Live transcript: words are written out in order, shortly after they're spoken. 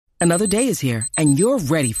Another day is here, and you're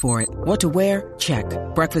ready for it. What to wear? Check.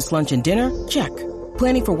 Breakfast, lunch, and dinner? Check.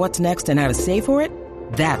 Planning for what's next and how to save for it?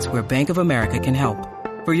 That's where Bank of America can help.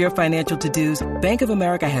 For your financial to-dos, Bank of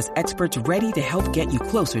America has experts ready to help get you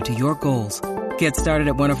closer to your goals. Get started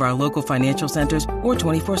at one of our local financial centers or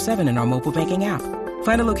 24/7 in our mobile banking app.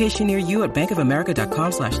 Find a location near you at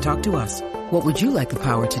bankofamerica.com/talktous. What would you like the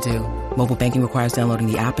power to do? Mobile banking requires downloading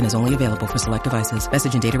the app and is only available for select devices.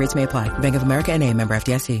 Message and data rates may apply. Bank of America N.A., member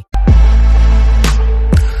FDIC.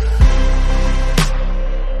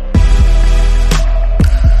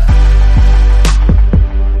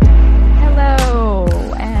 Hello,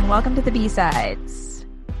 and welcome to the B-Sides.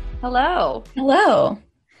 Hello. Hello.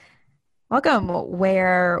 Welcome,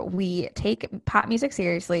 where we take pop music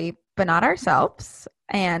seriously, but not ourselves,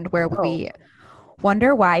 and where we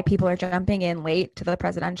wonder why people are jumping in late to the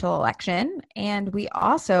presidential election. And we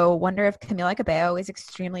also wonder if Camila Cabello is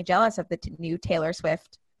extremely jealous of the new Taylor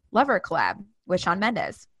Swift Lover collab with Shawn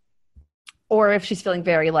Mendes. Or if she's feeling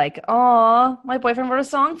very like, oh, my boyfriend wrote a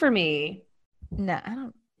song for me. No, I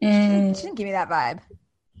don't. She didn't give me that vibe.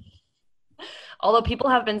 Although people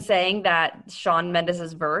have been saying that Shawn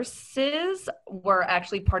Mendes' verses were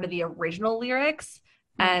actually part of the original lyrics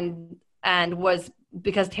and was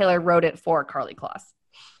because Taylor wrote it for Karlie Kloss.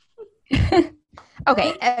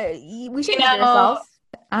 Okay, we should introduce ourselves.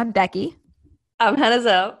 I'm Becky. I'm Hannah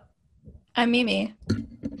Zoe. I'm Mimi.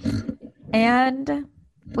 And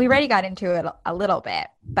we already got into it a little bit,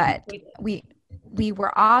 but we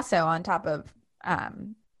were also on top of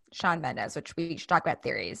Shawn Mendes, which we should talk about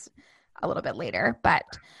theories a little bit later. But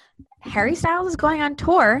Harry Styles is going on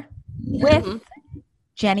tour with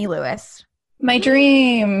Jenny Lewis. My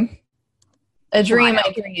dream. A dream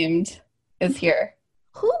I dreamed is here.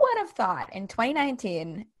 Who would have thought in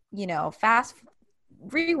 2019, fast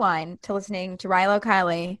rewind to listening to Rilo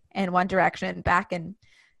Kiley and One Direction back in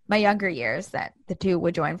my younger years, that the two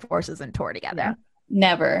would join forces and tour together?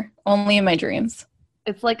 Never. Only in my dreams.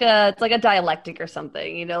 It's like a dialectic or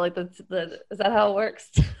something, like is that how it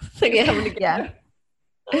works? Things coming together.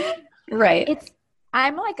 Yeah. Right.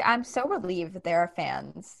 I'm so relieved that there are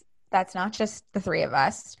fans. That's not just the three of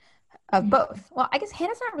us. Of both. Well, I guess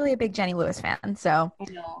Hannah's not really a big Jenny Lewis fan, so I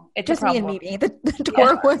know. It's just me and Mimi. The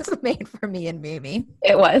tour was made for me and Mimi.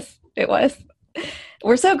 It was.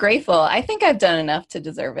 We're so grateful. I think I've done enough to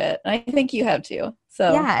deserve it. I think you have too.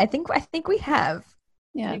 So yeah, I think we have.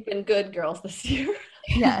 Yeah, you've been good girls this year.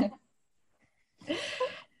 Yeah.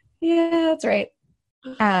 Yeah, that's right.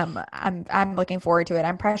 I'm looking forward to it.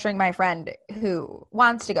 I'm pressuring my friend who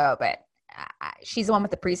wants to go, but she's the one with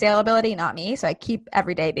the pre-sale ability, not me. So I keep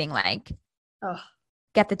every day being like,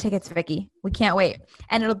 get the tickets, Vicky. We can't wait.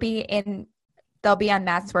 And they'll be on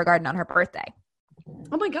Madison Square Garden on her birthday.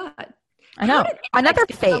 Oh my God. I know. Another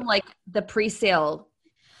fate. Like the pre-sale,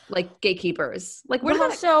 like gatekeepers. Like for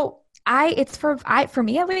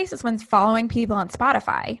me at least, it's when following people on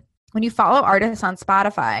Spotify. When you follow artists on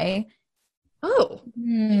Spotify,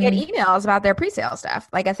 you get emails about their pre-sale stuff,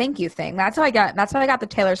 like a thank you thing. That's how I got the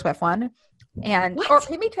Taylor Swift one. Or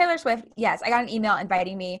maybe Taylor Swift. Yes, I got an email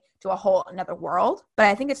inviting me to a whole another world, but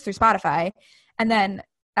I think it's through Spotify. And then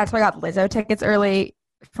that's why I got Lizzo tickets early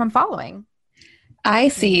from following. I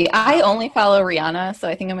see. I only follow Rihanna, so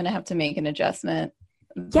I think I'm going to have to make an adjustment.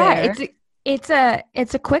 Yeah, it's a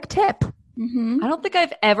quick tip. I don't think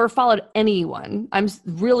I've ever followed anyone. I'm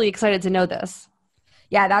really excited to know this.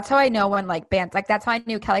 Yeah, that's how I know when bands, that's how I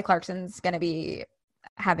knew Kelly Clarkson's going to be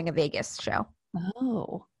having a Vegas show.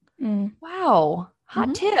 Oh, wow.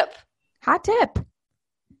 Hot tip.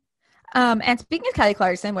 And speaking of Kelly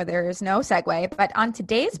Clarkson, where there is no segue, but on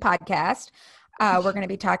today's podcast, we're going to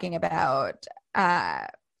be talking about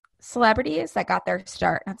celebrities that got their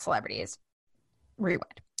start, not celebrities,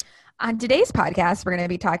 rewind. On today's podcast, we're going to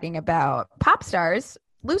be talking about pop stars,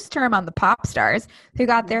 loose term on the pop stars, who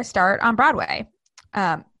got their start on Broadway.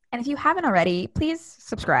 And if you haven't already, please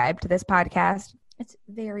subscribe to this podcast. It's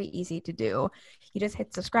very easy to do. You just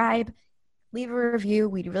hit subscribe, leave a review.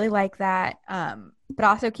 We'd really like that. But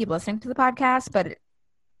also keep listening to the podcast, but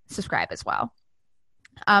subscribe as well.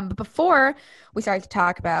 But before we start to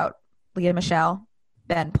talk about Leah Michele,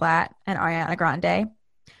 Ben Platt, and Ariana Grande,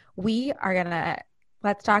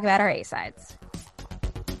 let's talk about our A-sides.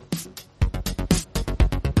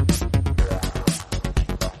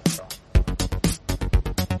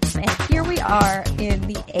 And here we are in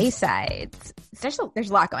the A-sides. There's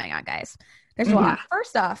a lot going on, guys. There's a lot.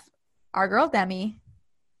 First off, our girl Demi,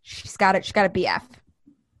 she's got a BF.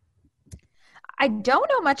 I don't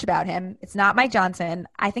know much about him. It's not Mike Johnson.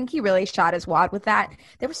 I think he really shot his wad with that.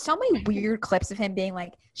 There were so many weird clips of him being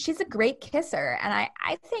like, she's a great kisser. And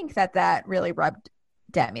I think that really rubbed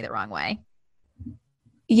Demi the wrong way.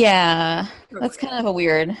 Yeah, that's kind of a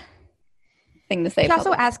weird thing to say. She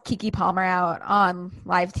also asked Keke Palmer out on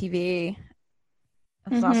live TV.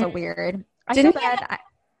 That's also weird. Didn't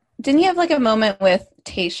he have like a moment with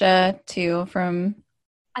Tayshia too from...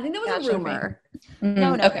 I think that was a rumor.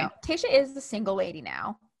 No. Tayshia is the single lady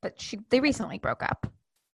now, but they recently broke up.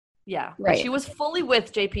 Yeah, right. She was fully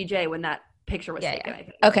with JPJ when that picture was taken, I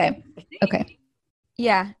think. Okay.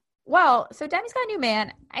 Yeah. Well, so Demi's got a new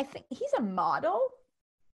man. I think he's a model.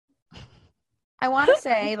 I want to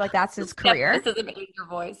say like that's his career. This doesn't make your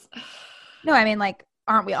voice. No, I mean like,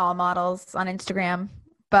 aren't we all models on Instagram?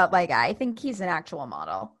 But like, I think he's an actual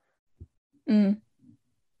model. And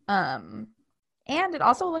it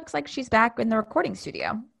also looks like she's back in the recording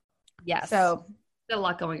studio. Yes. So there's a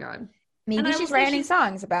lot going on. Maybe she's writing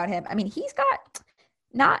songs about him. I mean, he's got,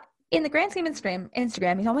 not in the grand scheme of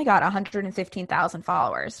Instagram, he's only got 115,000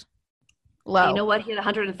 followers. Low. You know what? He had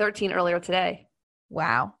 113 earlier today.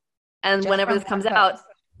 Wow. And just whenever this comes out,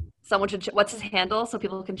 someone should what's his handle so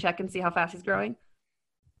people can check and see how fast he's growing?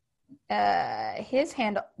 His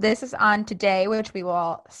handle, this is on today, which we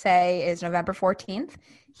will say is November 14th.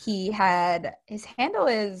 His handle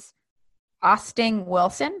is Austin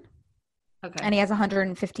Wilson. Okay. And he has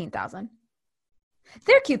 115,000.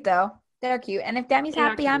 They're cute though. They're cute. And if Demi's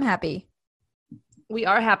happy, I'm happy. We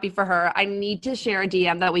are happy for her. I need to share a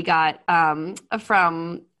DM that we got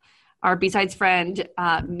from our B-Sides friend,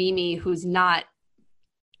 Mimi, who's not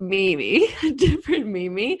Mimi, different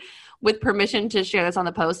Mimi, with permission to share this on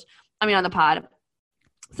the pod.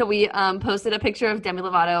 So we posted a picture of Demi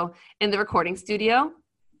Lovato in the recording studio.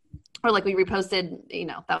 Or like we reposted,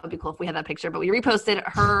 that would be cool if we had that picture, but we reposted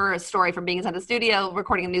her story from being inside the studio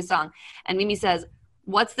recording a new song. And Mimi says,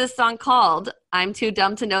 "What's this song called? I'm too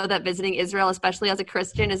dumb to know that visiting Israel, especially as a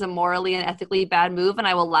Christian, is a morally and ethically bad move, and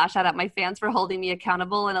I will lash out at my fans for holding me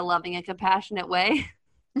accountable in a loving and compassionate way."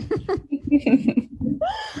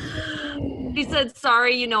 She said,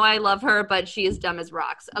 "Sorry, I love her, but she is dumb as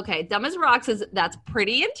rocks." Okay, dumb as rocks that's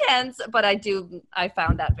pretty intense, but I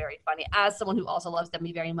found that very funny as someone who also loves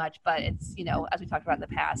Demi very much. But it's, as we talked about in the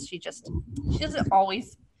past, she doesn't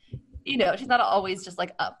always, she's not always just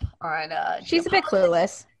like up on. She's a bit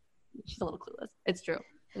clueless. She's a little clueless. It's true.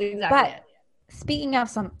 Exactly. But speaking of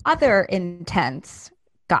some other intense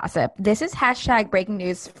gossip, this is hashtag breaking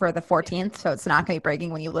news for the 14th, so it's not going to be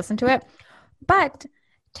breaking when you listen to it. But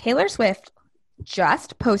Taylor Swift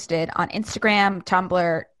just posted on Instagram,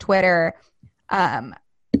 Tumblr, Twitter,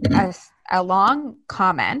 a long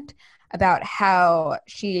comment about how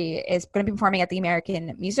she is going to be performing at the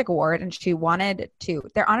American Music Award, and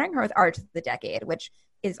they're honoring her with Artist of the Decade, which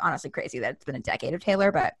is honestly crazy that it's been a decade of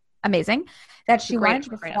Taylor, but amazing that she wanted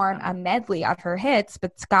to perform a medley of her hits,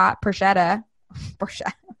 but Scott Borchetta,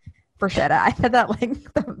 I said that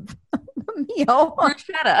like the meal.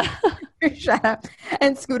 Borchetta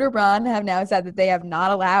and Scooter Braun have now said that they have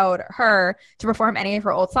not allowed her to perform any of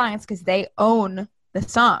her old songs because they own the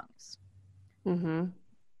songs. Mm-hmm.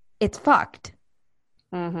 It's fucked.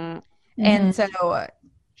 Mm-hmm. And so I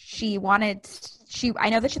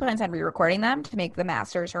know that she plans on re-recording them to make the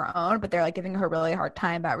masters her own, but they're like giving her a really hard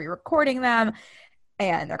time about re-recording them.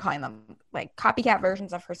 And they're calling them like copycat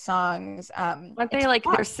versions of her songs. Aren't they like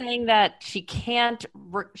they're saying that she can't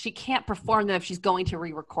perform them if she's going to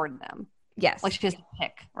re-record them? Yes, like she has to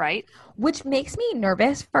pick, right? Which makes me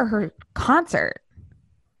nervous for her concert.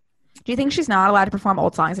 Do you think she's not allowed to perform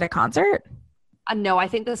old songs at a concert? No, I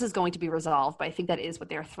think this is going to be resolved, but I think that is what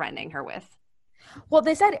they're threatening her with. Well,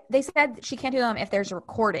 they said she can't do them if there's a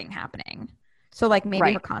recording happening. So like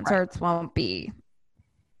maybe her concerts won't be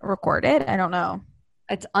recorded. I don't know.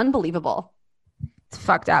 It's unbelievable. It's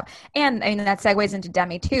fucked up. And I mean, that segues into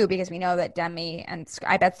Demi too, because we know that Demi and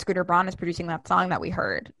I bet Scooter Braun is producing that song that we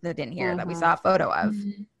heard, that didn't hear, that we saw a photo of.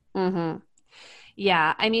 Mm-hmm.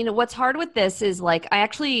 Yeah. I mean, what's hard with this is like, I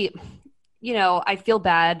actually, I feel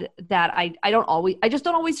bad that I just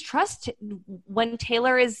don't always trust when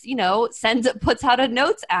Taylor is, puts out a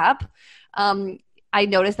notes app. I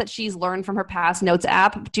noticed that she's learned from her past notes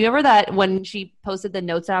app. Do you remember that when she posted the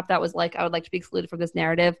notes app that was like, I would like to be excluded from this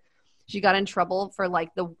narrative? She got in trouble for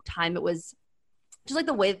like the time it was just like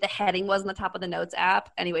the way that the heading was on the top of the notes app.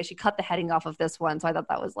 Anyway, she cut the heading off of this one. So I thought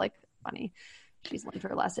that was like funny. She's learned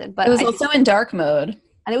her lesson. But it was also in dark mode.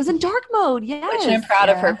 And it was in dark mode. Yes. Which I'm proud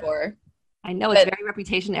of her for. I know it's very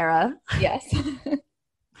Reputation era. Yes.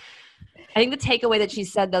 I think the takeaway that she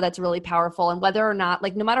said though, that's really powerful, and whether or not,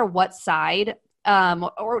 like, no matter what side,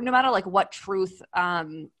 or no matter like what truth,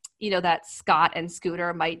 that Scott and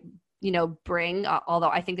Scooter might bring, although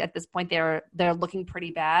I think at this point they're looking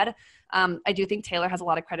pretty bad. I do think Taylor has a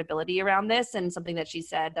lot of credibility around this, and something that she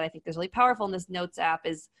said that I think is really powerful in this notes app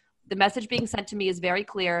is the message being sent to me is very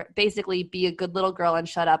clear. Basically, be a good little girl and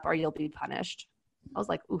shut up or you'll be punished. I was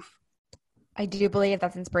like, oof. I do believe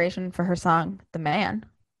that's inspiration for her song, The Man.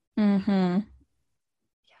 Mm-hmm.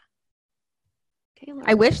 Yeah. Taylor.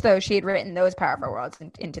 I wish, though, she had written those powerful words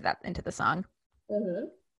into the song. Mm-hmm.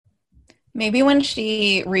 Maybe when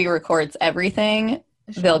she re-records everything,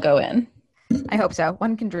 they'll go in. I hope so.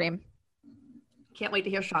 One can dream. Can't wait to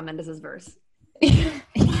hear Shawn Mendes' verse.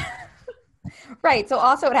 Right. So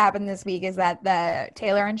also what happened this week is that the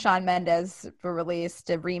Taylor and Shawn Mendes released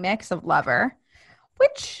a remix of Lover,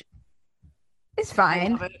 which is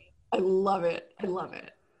fine. I love it.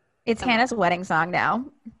 It's Hannah's wedding song now.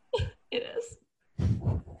 It is.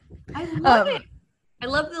 I love it. I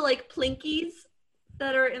love the plinkies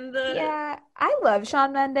that are in the... Yeah, I love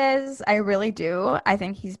Shawn Mendes. I really do. I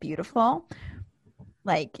think he's beautiful.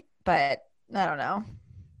 But I don't know.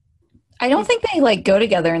 I don't think they go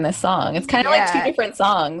together in this song. It's kind of like two different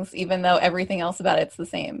songs, even though everything else about it's the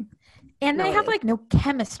same. And they have no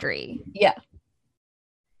chemistry. Yeah.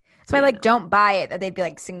 So I don't buy it that they'd be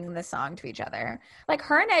singing this song to each other.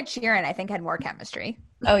 Her and Ed Sheeran, I think, had more chemistry.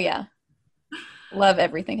 Oh yeah. Love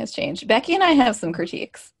Everything Has Changed. Becky and I have some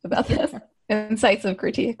critiques about this. Insights of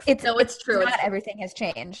critiques. It's true. Not Everything Has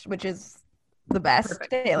Changed, which is the best.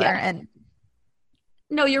 Perfect. Taylor. Yeah. And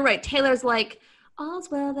no, you're right. Taylor's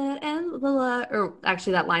all's well that ends, or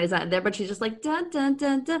actually that line is not in there, but she's just dun dun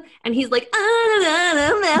dun dun, and he's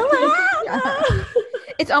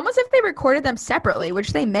it's almost if they recorded them separately,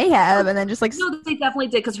 which they may have, and then just no, they definitely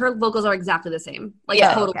did, because her vocals are exactly the same.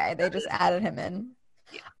 Totally. Okay, they just added him in.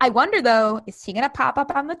 Yeah. I wonder though, is he gonna pop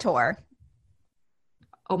up on the tour?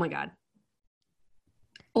 Oh my god,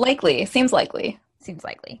 likely. Seems likely.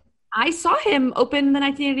 I saw him open the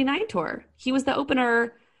 1989 tour. He was the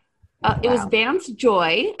opener. It was Vance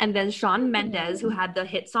Joy and then Shawn Mendes, who had the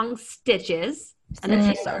hit song Stitches. And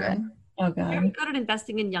then so good. Oh, God. Very good at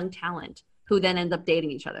investing in young talent who then end up dating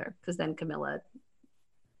each other, because then Camilla.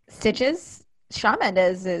 Stitches? Shawn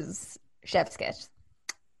Mendes is chef's kiss.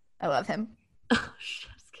 I love him.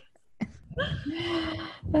 Chef's kiss.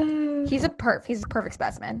 He's a perfect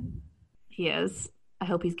specimen. He is. I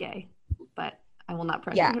hope he's gay, but I will not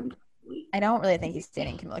pressure him. I don't really think he's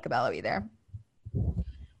dating Camila Cabello either.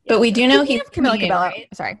 But we do know he's Camila mean, Cabello. right?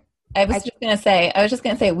 Sorry. I was just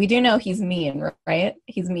gonna say we do know he's mean, right?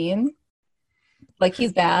 He's mean.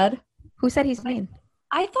 He's bad. Who said he's mean?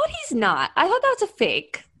 I thought he's not. I thought that was a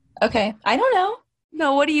fake. Okay. I don't know.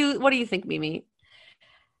 No, what do you think, Mimi?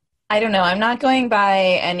 I don't know. I'm not going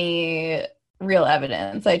by any real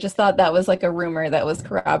evidence. I just thought that was a rumor that was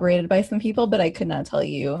corroborated by some people, but I could not tell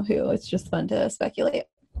you who. It's just fun to speculate.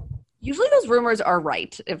 Usually those rumors are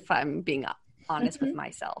right, if I'm being honest with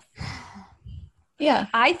myself. Yeah.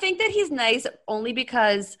 I think that he's nice only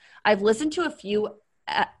because I've listened to a few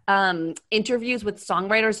interviews with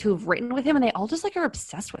songwriters who've written with him, and they all just are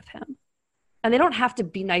obsessed with him. And they don't have to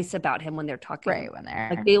be nice about him when they're talking. Right, when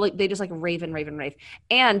they're they just rave and rave and rave.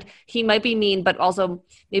 And he might be mean, but also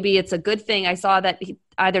maybe it's a good thing. I saw that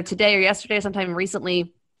either today or yesterday or sometime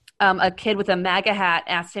recently, a kid with a MAGA hat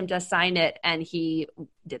asked him to sign it, and he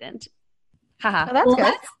didn't. Haha. Oh, that's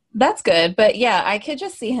good. That's good. But yeah, I could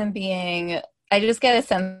just see him being, I just get a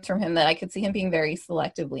sense from him that I could see him being very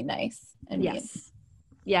selectively nice. And mean.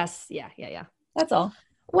 Yes. Yeah. That's all.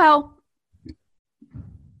 Well,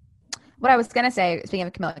 what I was going to say, speaking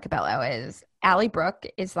of Camila Cabello, is Allie Brooke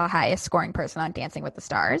is the highest scoring person on Dancing with the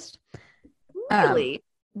Stars. Really?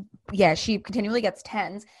 Yeah, she continually gets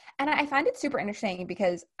 10s. And I find it super interesting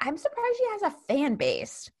because I'm surprised she has a fan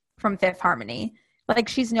base from Fifth Harmony.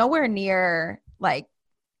 She's nowhere near,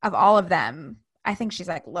 of all of them, I think she's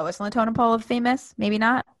lowest on the totem pole of famous. Maybe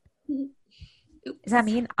not. Oops. Does that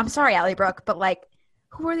mean? I'm sorry, Allie Brooke, but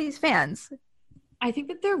who are these fans? I think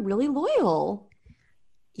that they're really loyal.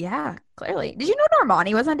 Yeah, clearly. Did you know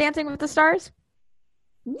Normani was on Dancing with the Stars?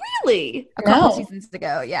 Really? A couple seasons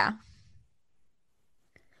ago, yeah.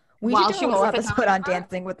 We While should she do a was whole in Fifth episode on Harmony?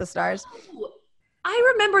 Dancing with the Stars.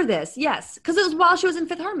 I remember this, yes. Because it was while she was in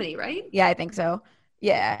Fifth Harmony, right? Yeah, I think so.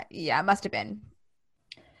 Yeah, it must have been.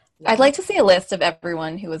 I'd like to see a list of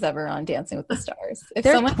everyone who was ever on Dancing with the Stars.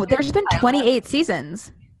 There's been 28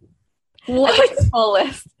 seasons. What? Full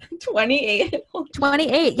list. 28.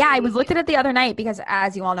 28. Yeah, I was looking at it the other night because,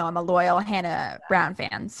 as you all know, I'm a loyal Hannah Brown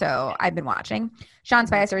fan, so I've been watching. Sean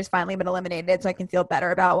Spicer has finally been eliminated, so I can feel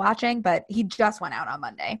better about watching, but he just went out on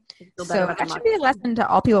Monday. So that should be a lesson to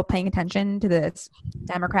all people paying attention to this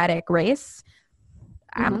Democratic race.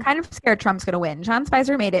 I'm kind of scared Trump's going to win. Sean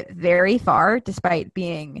Spicer made it very far despite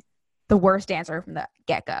being the worst dancer from the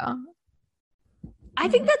get-go. I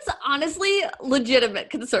think that's honestly legitimate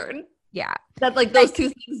concern. Yeah. That like those two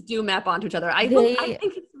things do map onto each other. I think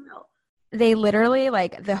it's real. They literally,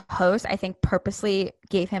 like, the host, I think, purposely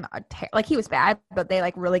gave him like, he was bad, but they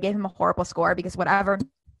like really gave him a horrible score because whatever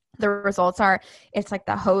the results are, it's like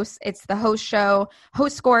the host show,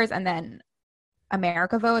 host scores, and then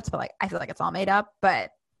America votes, but like I feel like it's all made up.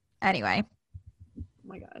 But anyway. Oh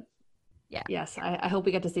my God. Yeah. Yes, I hope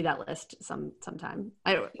we get to see that list sometime.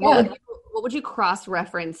 Yeah. What would you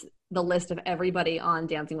cross-reference the list of everybody on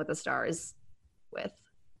Dancing with the Stars with?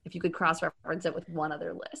 If you could cross-reference it with one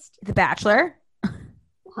other list. The Bachelor.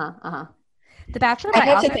 Uh-huh. The Bachelor. I But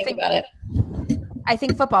have also to think about it. I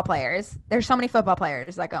think football players. There's so many football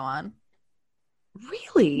players that go on.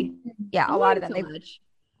 Really? Yeah, a lot of them. So much.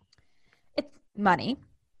 It's money.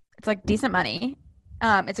 It's like decent money.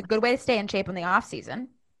 It's a good way to stay in shape in the off season.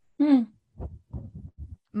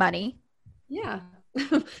 Money. Yeah.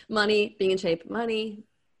 Money, being in shape, money.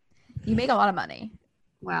 You make a lot of money.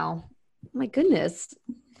 Wow. Oh my goodness.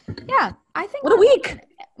 Yeah, I think What a week.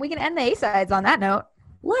 We can end the A-sides on that note.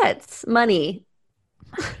 Let's. Money.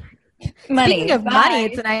 Money. Speaking of Bye. money,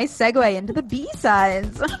 it's a nice segue into the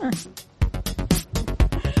B-sides. All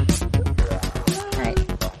right.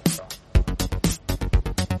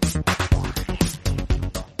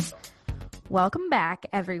 Welcome back,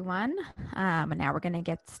 everyone. Now we're going to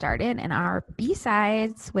get started in our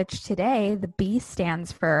B-sides, which today the B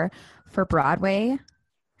stands for Broadway,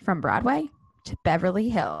 from Broadway to Beverly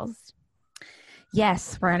Hills.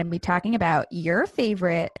 Yes, we're going to be talking about your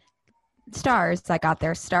favorite stars that got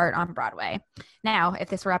their start on Broadway. Now, if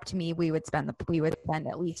this were up to me, we would spend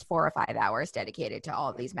at least 4 or 5 hours dedicated to all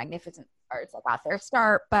of these magnificent stars that got their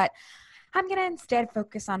start, but I'm going to instead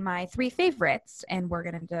focus on my 3 favorites, and we're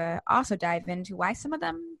going to also dive into why some of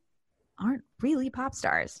them aren't really pop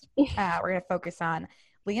stars. We're going to focus on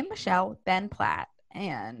Lea Michele, Ben Platt,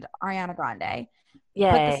 and Ariana Grande.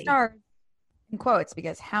 Yay. Put the stars in quotes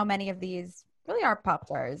because how many of these really are pop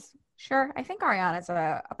stars? Sure, I think Ariana's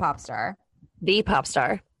a pop star. The pop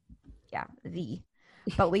star. Yeah,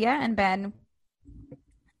 But Lea and Ben,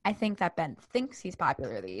 I think that Ben thinks he's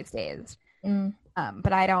popular these days.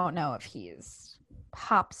 But I don't know if he's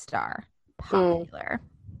pop star popular.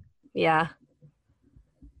 Yeah.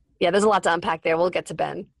 Yeah, there's a lot to unpack there. We'll get to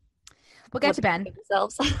Ben. We'll get to Ben.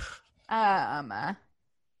 Themselves. Who do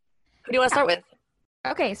you want to start with?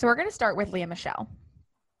 Okay, so we're going to start with Lea Michele.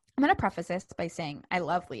 I'm going to preface this by saying I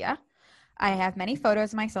love Lea. I have many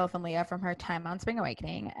photos of myself and Lea from her time on Spring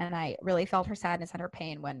Awakening, and I really felt her sadness and her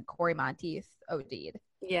pain when Corey Monteith OD'd.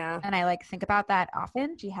 Yeah. And I think about that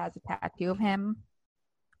often. She has a tattoo of him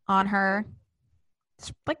on her.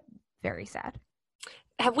 It's very sad.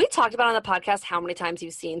 Have we talked about on the podcast how many times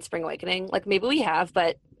you've seen Spring Awakening? Maybe we have,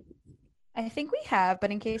 but I think we have, but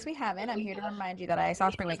in case we haven't, I'm here to remind you that I saw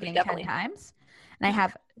Spring Awakening 10 Definitely. times. And I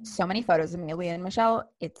have so many photos of me, Lea and Michelle.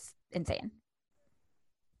 It's insane.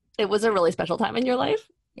 it was a really special time in your life.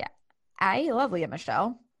 Yeah. I love Lea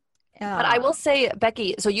Michele. But I will say,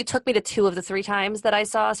 Becky, so you took me to 2 of the 3 times that I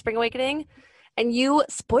saw Spring Awakening, and you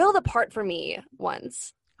spoiled a part for me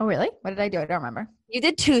once. Oh, really? What did I do? I don't remember. You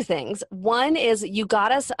did 2 things. One is you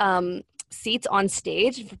got us seats on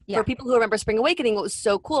stage. Yeah. For people who remember Spring Awakening, what was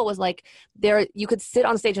so cool was there you could sit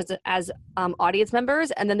on stage as audience members,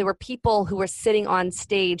 and then there were people who were sitting on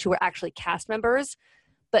stage who were actually cast members,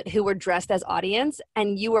 but who were dressed as audience,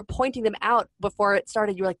 and you were pointing them out before it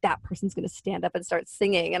started. You were like, that person's going to stand up and start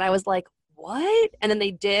singing. And I was like, what? And then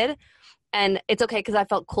they did. And it's okay because I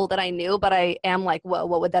felt cool that I knew, but I am like, whoa,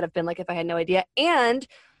 what would that have been like if I had no idea? And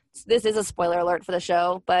this is a spoiler alert for the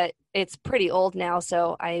show, but it's pretty old now,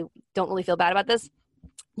 so I don't really feel bad about this.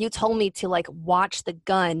 You told me to watch the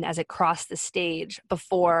gun as it crossed the stage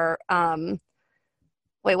before,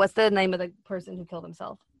 wait, what's the name of the person who killed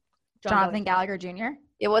himself? Jonathan Gallagher Jr.?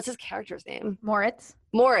 Yeah, what's his character's name? Moritz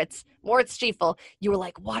Stiefel. You were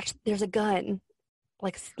like, watch, there's a gun.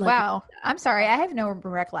 Wow. I'm sorry. I have no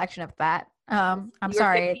recollection of that. I'm you were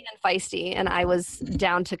sorry. 15 and feisty, and I was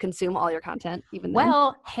down to consume all your content even then.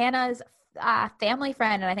 Well, Hannah's family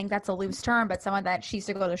friend, and I think that's a loose term, but someone that she used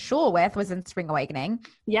to go to shul with was in Spring Awakening.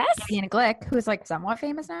 Yes. Ian Glick, who's somewhat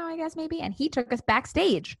famous now, I guess, maybe. And he took us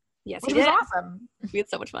backstage. Yes, which he was did. awesome. We had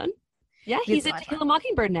so much fun. Yeah, We had he's so in much To Kill a fun.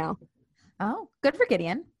 Mockingbird now. Oh, good for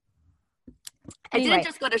Gideon. I Anyway. didn't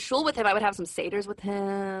just go to shul with him. I would have some seders with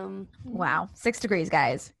him. Wow. 6 degrees,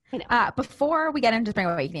 guys. I know. Before we get into Spring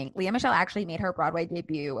Awakening, Lea Michele actually made her Broadway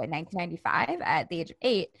debut in 1995 at the age of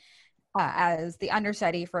 8 as the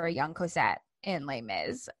understudy for a young Cosette in Les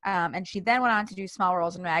Mis. And she then went on to do small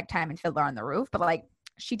roles in Ragtime and Fiddler on the Roof. But like,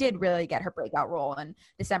 she did really get her breakout role in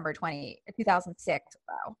December 2006.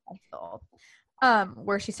 Wow, I feel old.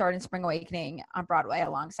 Where she starred in Spring Awakening on Broadway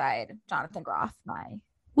alongside Jonathan Groff, my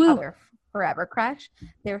other forever crush.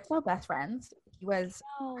 They were still best friends. He was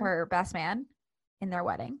her best man in her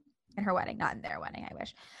wedding, not in their wedding, I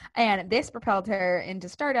wish. And this propelled her into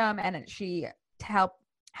stardom, and she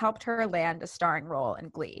helped her land a starring role in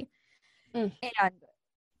Glee. And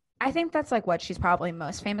I think that's like what she's probably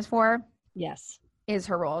most famous for. Yes. Is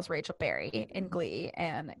her role as Rachel Berry in Glee.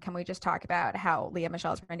 And can we just talk about how Lea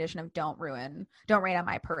Michele's rendition of Don't Rain on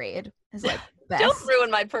My Parade is like best. Don't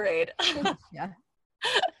ruin my parade. Yeah.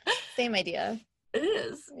 Same idea. It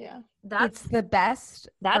is. Yeah. It's the best.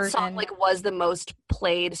 That song like was the most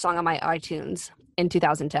played song on my iTunes in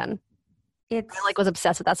 2010. I like was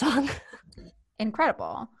obsessed with that song.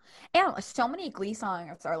 Incredible. And so many Glee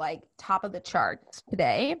songs are like top of the charts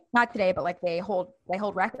today. Not today, but like they hold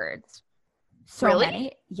records. So really?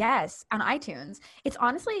 Many. Yes, on iTunes. It's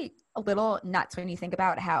honestly a little nuts when you think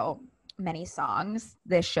about how many songs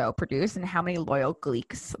this show produced and how many loyal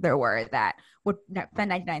Gleeks there were that would spend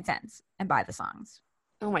 99 cents and buy the songs.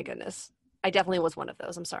 Oh my goodness. I definitely was one of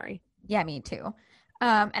those. I'm sorry. Yeah, me too.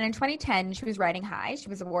 And in 2010, she was riding high. She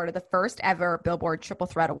was awarded the first ever Billboard Triple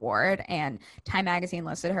Threat Award, and Time Magazine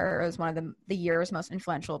listed her as one of the year's most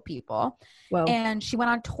influential people. Whoa. And she went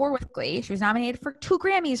on tour with Glee. She was nominated for 2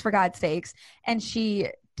 Grammys, for God's sakes. And she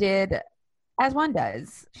did, as one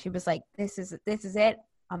does, she was like, this is it.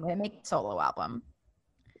 I'm going to make a solo album.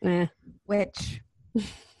 Which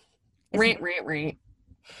is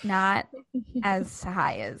not as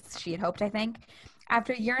high as she had hoped, I think.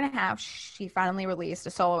 After a year and a half, she finally released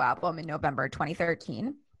a solo album in November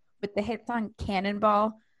 2013 with the hit song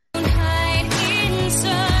Cannonball.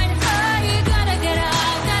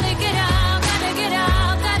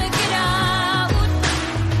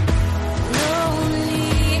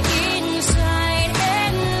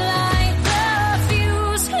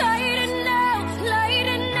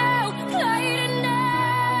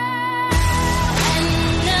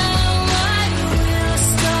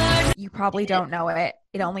 You probably don't know it.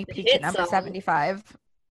 It only peaked at number 75.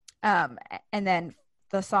 And then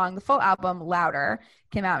the full album, Louder,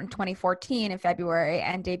 came out in 2014 in February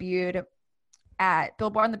and debuted at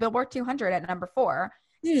on the Billboard 200 at number 4,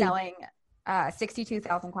 selling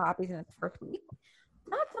 62,000 copies in its first week.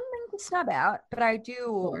 Not something to snub out, but I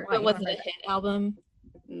do. It wasn't a hit album.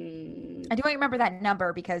 I do remember that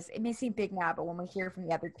number because it may seem big now, but when we hear from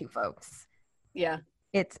the other two folks, yeah,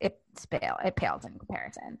 it pales in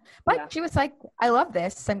comparison. But she was like, I love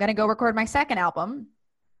this. I'm going to go record my second album.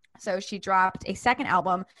 So she dropped a second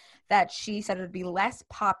album that she said would be less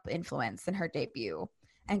pop influence than her debut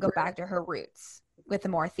and go back to her roots with a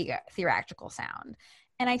more theatrical sound.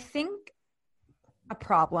 And I think a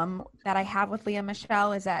problem that I have with Lea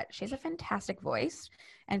Michele is that she has a fantastic voice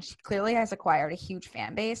and she clearly has acquired a huge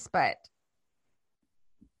fan base, but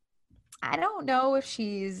I don't know if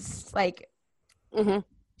she's like,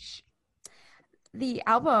 the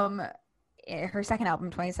album, her second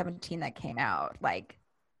album, 2017, that came out, like,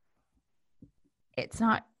 it's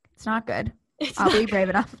not good. I'll be brave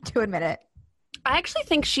enough to admit it. I actually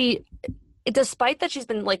think despite that she's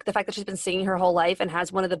been like the fact that she's been singing her whole life and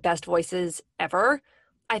has one of the best voices ever,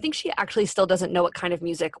 I think she actually still doesn't know what kind of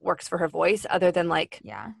music works for her voice other than like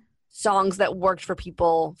songs that worked for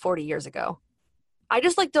people 40 years ago. I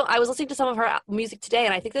just like I was listening to some of her music today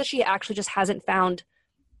and I think that she actually just hasn't found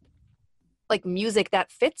like music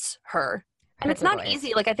that fits her. And it's not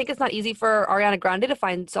easy. Like I think it's not easy for Ariana Grande to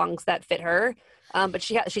find songs that fit her. But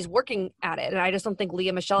she's working at it. And I just don't think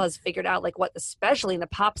Lea Michele has figured out like what, especially in the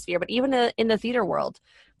pop sphere, but even in the theater world,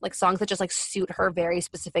 like songs that just like suit her very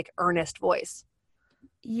specific earnest voice.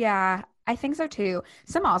 Yeah, I think so too.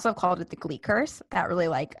 Some also have called it the Glee curse, that really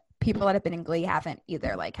like people that have been in Glee haven't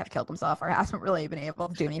either like have killed themselves or haven't really been able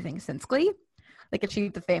to do anything since Glee, like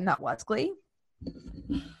achieve the fame that was Glee.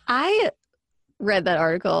 I read that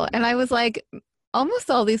article and I was like,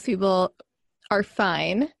 almost all these people are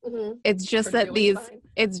fine. Mm-hmm. It's just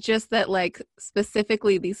that like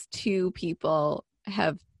specifically these two people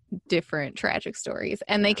have different tragic stories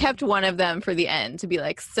and they kept one of them for the end to be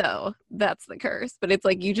like, so that's the curse. But it's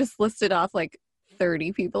like you just listed off like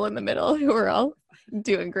 30 people in the middle who are all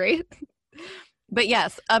doing great. But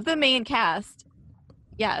yes, of the main cast,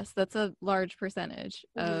 yes, that's a large percentage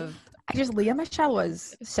of. Lea Michele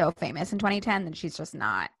was so famous in 2010 and she's just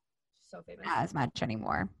not so famous as much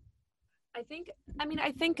anymore. I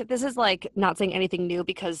think this is like not saying anything new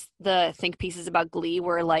because the think pieces about Glee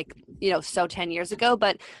were like, so 10 years ago,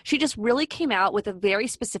 but she just really came out with a very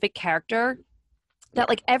specific character that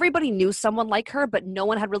like everybody knew someone like her, but no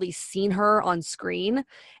one had really seen her on screen.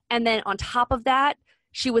 And then on top of that,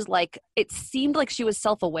 she was like, it seemed like she was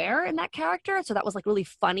self-aware in that character. So that was like really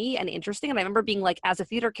funny and interesting. And I remember being like, as a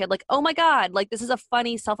theater kid, like, oh my God, like this is a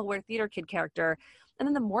funny self-aware theater kid character. And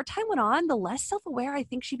then the more time went on, the less self-aware I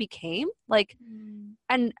think she became. Like,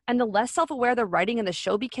 and the less self-aware the writing in the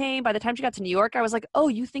show became. By the time she got to New York, I was like, oh,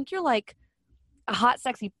 you think you're like a hot,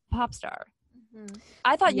 sexy pop star.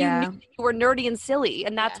 I thought you were nerdy and silly,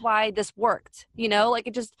 and that's why this worked, you know, like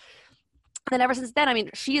it just. And then ever since then, I mean,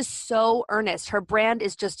 she is so earnest. Her brand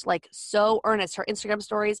is just like so earnest. Her Instagram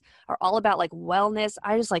stories are all about like wellness.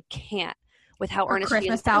 I just like can't with how earnest she is.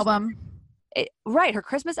 Christmas album. Right. Her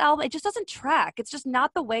Christmas album, it just doesn't track. It's just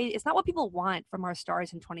not the way, it's not what people want from our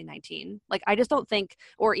stars in 2019. Like, I just don't think,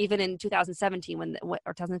 or even in 2017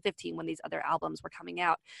 or 2015 when these other albums were coming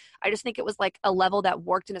out, I just think it was like a level that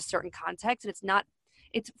worked in a certain context. And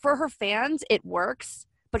it's for her fans, it works,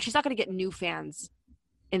 but she's not going to get new fans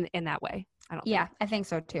in that way. I think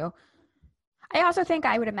so too. I also think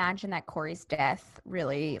I would imagine that Corey's death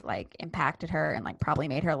really like impacted her and like probably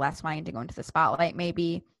made her less wanting to go into the spotlight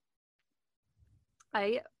maybe.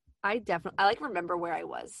 I like remember where I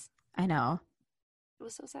was. I know. It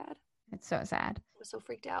was so sad. It's so sad. I was so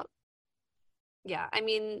freaked out. Yeah, I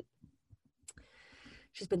mean,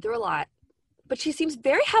 she's been through a lot, but she seems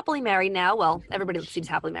very happily married now. Well, everybody seems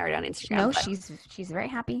happily married on Instagram. No, she's very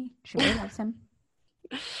happy. She really loves him.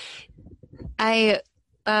 I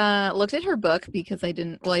looked at her book because I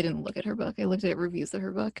didn't look at her book. I looked at reviews of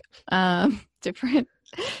her book. Different,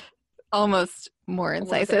 almost more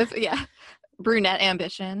incisive. Yeah. Brunette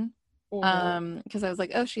Ambition. Because I was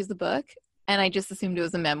like, oh, she's the book. And I just assumed it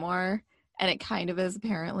was a memoir. And it kind of is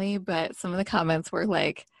apparently. But some of the comments were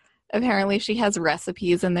like, apparently she has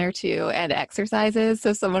recipes in there too and exercises.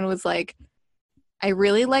 So someone was like, I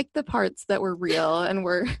really liked the parts that were real and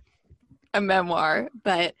were a memoir.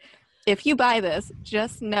 But if you buy this,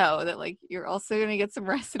 just know that like you're also going to get some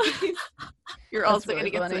recipes. You're also going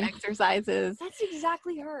to get some exercises. That's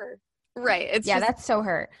exactly her. Right. It's that's so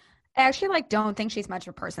her. I actually like don't think she's much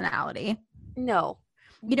of a personality. No.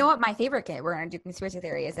 You know what my favorite kid we're going to do conspiracy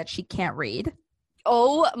theory is that she can't read.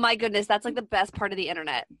 Oh my goodness, that's like the best part of the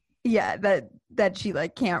internet. Yeah, that she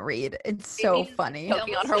like can't read. It's so funny.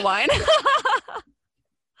 Choking on her wine.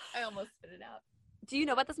 I almost spit it out. Do you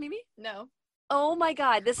know about this, Mimi? No. Oh my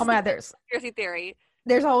God, this is there's conspiracy theory.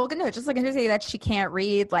 There's a whole just like a conspiracy that she can't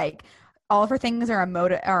read. Like all of her things are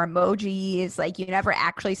emojis. Like you never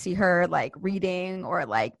actually see her like reading or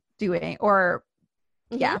like doing or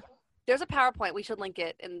yeah. There's a PowerPoint. We should link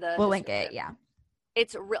it in the. We'll link it. Yeah.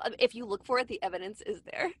 It's real. If you look for it, the evidence is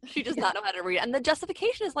there. She does not know how to read, and the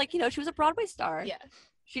justification is like, you know, she was a Broadway star. Yeah.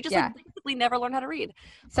 She just like, basically never learned how to read.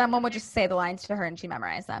 Someone would just say the lines to her and she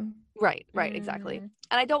memorized them. Right, exactly. And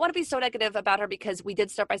I don't want to be so negative about her because we did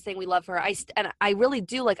start by saying we love her. I really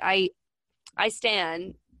do. Like I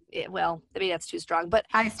stan. Well, maybe that's too strong, but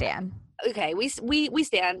I stan. Okay, we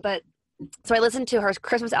stan. But so I listened to her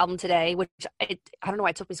Christmas album today, which I don't know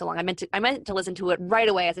why it took me so long. I meant to listen to it right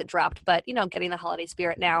away as it dropped, but you know, I'm getting the holiday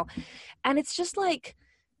spirit now, and it's just like.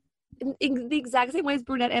 In the exact same way as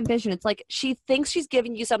Brunette Ambition. It's like she thinks she's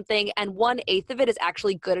giving you something and 1/8 of it is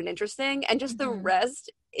actually good and interesting and just the rest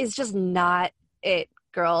is just not it,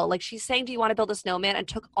 girl. Like she's saying, do you want to build a snowman, and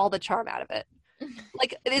took all the charm out of it.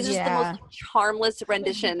 Like it is just the most charmless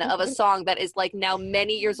rendition of a song that is like now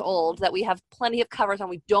many years old that we have plenty of covers on.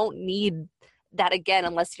 We don't need that again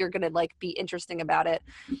unless you're going to like be interesting about it.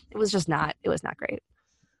 It was not great.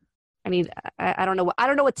 I mean, I don't know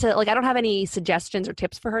what to like. I don't have any suggestions or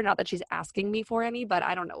tips for her. Not that she's asking me for any, but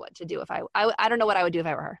I don't know what to do if I don't know what I would do if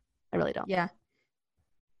I were her. I really don't. Yeah.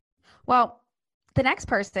 Well, the next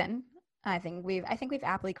person, I think we've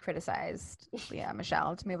aptly criticized Leah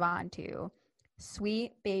Michelle to move on to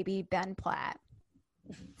Sweet Baby Ben Platt.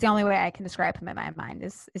 It's the only way I can describe him in my mind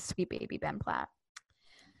is Sweet Baby Ben Platt.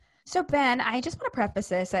 So Ben, I just want to preface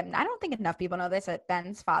this, and I don't think enough people know this, that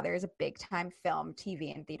Ben's father is a big-time film,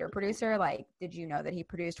 TV, and theater producer. Like, did you know that he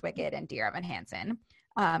produced Wicked and Dear Evan Hansen?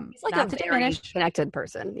 He's like a very connected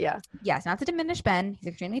person, yeah. Yes, not to diminish Ben. He's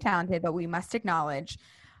extremely talented, but we must acknowledge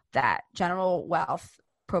that general wealth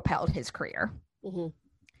propelled his career. Mm-hmm.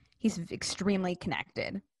 He's extremely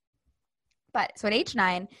connected. But so at age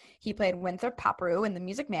 9, he played Winthrop Poppereau in The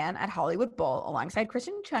Music Man at Hollywood Bowl alongside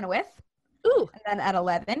Kristen Chenoweth. Ooh. And then at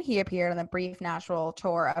 11, he appeared on the brief national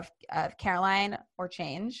tour of Caroline or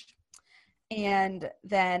Change. And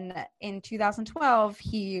then in 2012,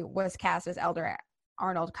 he was cast as Elder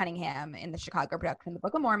Arnold Cunningham in the Chicago production of The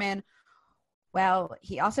Book of Mormon, Well,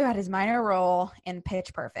 he also had his minor role in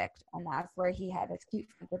Pitch Perfect, and that's where he had his cute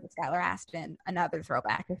friendship with Skylar Astin, another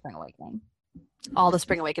throwback to Spring Awakening. All the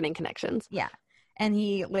Spring Awakening connections. Yeah. And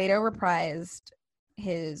he later reprised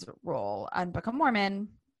his role on Book of Mormon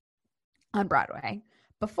on Broadway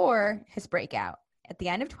before his breakout. At the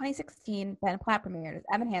end of 2016, Ben Platt premiered as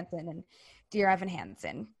Evan Hansen in Dear Evan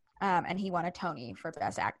Hansen, and he won a Tony for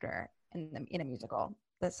Best Actor in a musical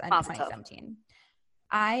this in 2017.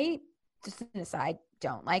 I, just an aside,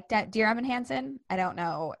 don't like Dear Evan Hansen. I don't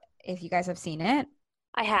know if you guys have seen it.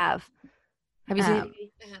 I have. Have you seen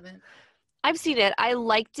it? I haven't. I've seen it. I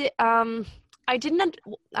liked it. I didn't.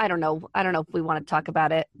 I don't know. I don't know if we want to talk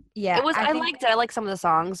about it. Yeah, it was. I liked it. I like some of the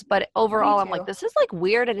songs, but overall, I'm like, this is like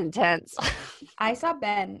weird and intense. I saw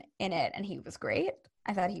Ben in it, and he was great.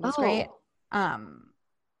 I thought he was great.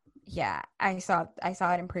 Yeah, I saw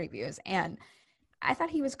it in previews, and I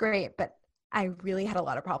thought he was great. But I really had a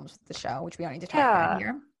lot of problems with the show, which we don't need to talk about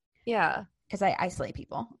here. Yeah, because I isolate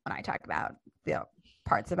people when I talk about the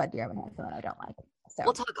parts about Dear Evan Hansen that I don't like. So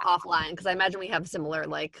we'll talk offline because I imagine we have similar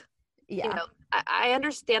like. Yeah, you know, I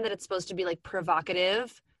understand that it's supposed to be like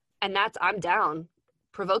provocative, and I'm down.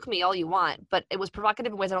 Provoke me all you want, but it was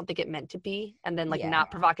provocative in ways I don't think it meant to be, and then like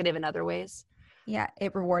not provocative in other ways. Yeah,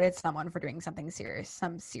 it rewarded someone for doing something serious,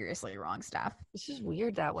 some seriously wrong stuff. It's just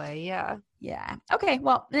weird that way. Yeah. Yeah. Okay.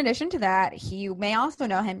 Well, in addition to that, you may also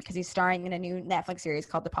know him because he's starring in a new Netflix series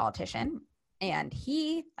called The Politician, and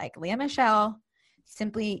he, like Lea Michele,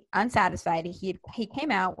 simply unsatisfied. He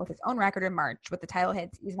came out with his own record in March with the title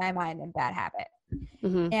hits Ease My Mind and Bad Habit.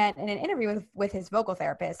 Mm-hmm. And in an interview with his vocal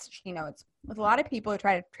therapist, she notes, with a lot of people who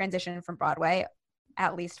try to transition from Broadway,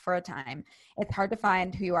 at least for a time, it's hard to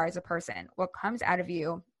find who you are as a person, what comes out of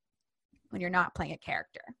you when you're not playing a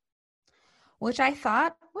character. Which I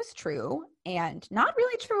thought was true and not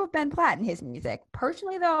really true of Ben Platt and his music.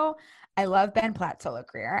 Personally, though, I love Ben Platt's solo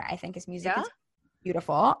career. I think his music is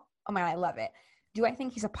beautiful. Oh my God, I love it. Do I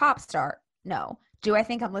think he's a pop star? No. Do I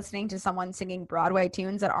think I'm listening to someone singing Broadway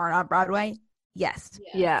tunes that aren't on Broadway? Yes.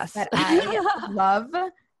 Yes. But I love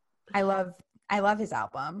his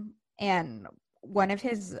album. And one of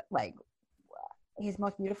his his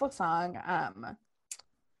most beautiful song, I'm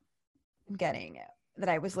getting it, that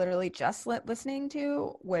I was literally just listening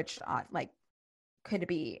to, which could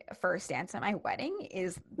be First Dance at My Wedding,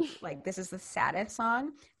 is like, this is the saddest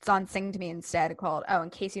song. It's on Sing to Me Instead, called In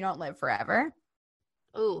Case You Don't Live Forever.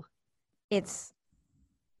 Ooh, it's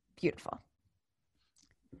beautiful.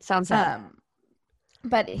 Sounds sad.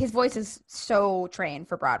 But his voice is so trained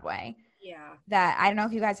for Broadway. Yeah. That I don't know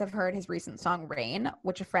if you guys have heard his recent song Rain,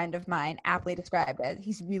 which a friend of mine aptly described as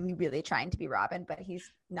he's really, really trying to be Robin, but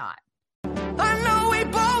he's not. I know we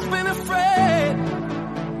both been afraid,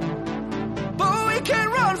 but we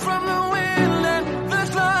can't run from the wind and the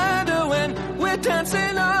thunder when we're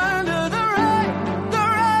dancing under the rain.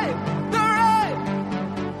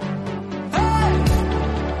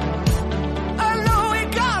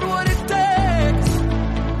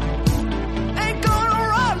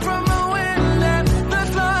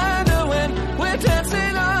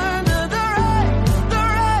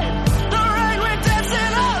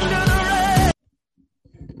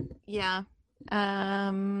 Yeah.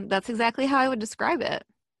 That's exactly how I would describe it.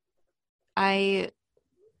 I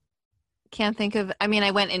can't think of, I mean,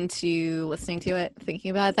 I went into listening to it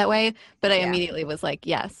thinking about it that way, but I immediately was like,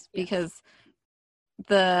 yes, because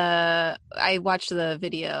I watched the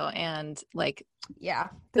video and the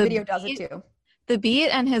video does it too. The beat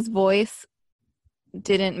and his voice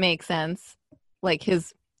didn't make sense. Like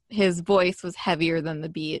his voice was heavier than the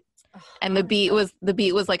beat. And the beat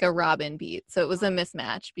was like a Robin beat. So it was a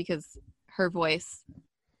mismatch because her voice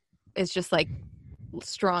is just like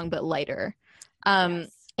strong but lighter. And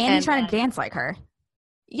he's trying to dance like her.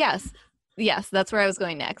 Yes, that's where I was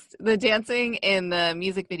going next. The dancing in the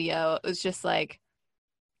music video was just like,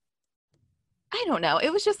 I don't know.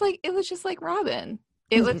 It was just like Robin.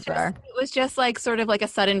 It was just like sort of like a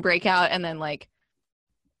sudden breakout and then like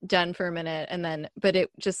done for a minute and then, but it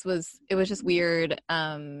was just weird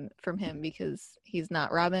from him because he's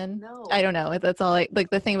not Robin. No. I don't know. That's all like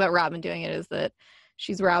the thing about Robin doing it is that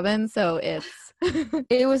she's Robin, so it's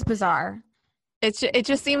it was bizarre. It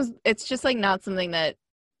just seems it's just like not something that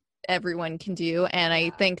everyone can do, and I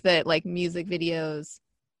think that like music videos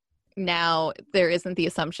now there isn't the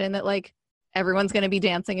assumption that like everyone's going to be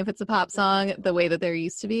dancing if it's a pop song the way that there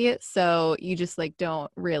used to be, so you just like don't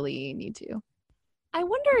really need to. I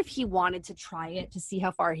wonder if he wanted to try it to see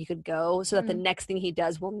how far he could go so that the next thing he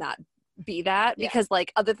does will not be that, because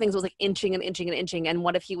like other things was like inching and inching and inching, and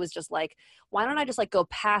what if he was just like, why don't I just like go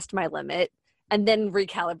past my limit and then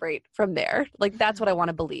recalibrate from there. Like, that's what I want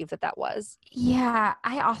to believe that was. Yeah.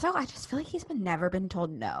 I just feel like he's never been told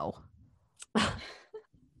no.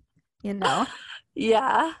 You know?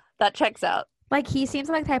 Yeah, that checks out. Like, he seems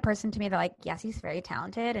like the type of person to me that, like, yes, he's very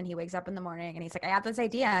talented, and he wakes up in the morning and he's like, I have this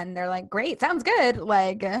idea, and they're like, great, sounds good.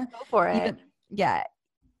 Like, go for it. Yeah,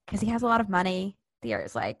 because he has a lot of money.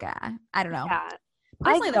 There's like, I don't know. Yeah.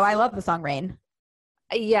 Personally, though, I love the song Rain.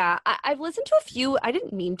 Yeah, I've listened to a few. I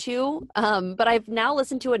didn't mean to, but I've now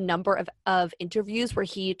listened to a number of interviews where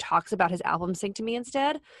he talks about his album Sing to Me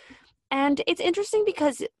instead. And it's interesting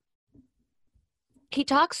because he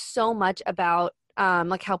talks so much about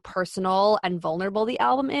like how personal and vulnerable the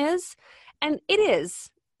album is. And it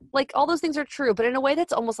is. Like, all those things are true, but in a way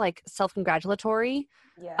that's almost like self-congratulatory.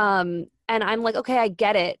 Yeah. And I'm like, okay, I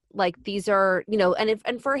get it. Like, these are, you know,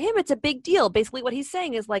 and for him, it's a big deal. Basically what he's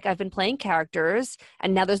saying is, like, I've been playing characters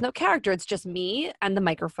and now there's no character. It's just me and the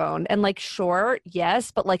microphone. And, like, sure,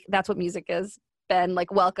 yes, but, like, that's what music is, Ben.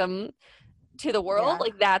 Like, welcome to the world. Yeah.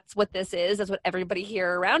 Like, that's what this is. That's what everybody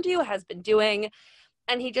here around you has been doing.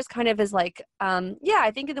 And he just kind of is like, yeah,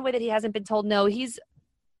 I think in the way that he hasn't been told no, he's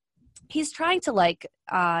trying to, like,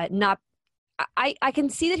 not, I can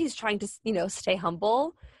see that he's trying to, you know, stay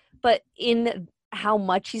humble, but in how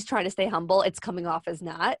much he's trying to stay humble, it's coming off as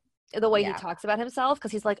not the way he talks about himself.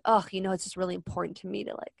 Cause he's like, oh, you know, it's just really important to me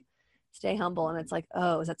to, like, stay humble. And it's like,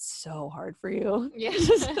 oh, is that so hard for you? Yeah.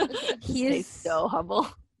 He's so humble.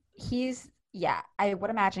 I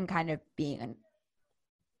would imagine kind of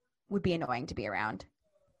would be annoying to be around.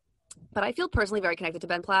 But I feel personally very connected to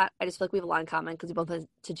Ben Platt. I just feel like we have a lot in common because we both went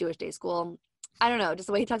to Jewish day school. I don't know, just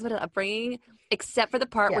the way he talks about his upbringing, except for the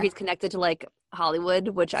part where he's connected to, like, Hollywood,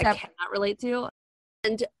 which I cannot relate to.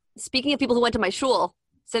 And speaking of people who went to my shul,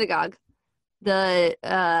 synagogue, the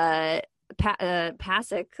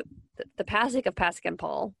Pasek of Pasek and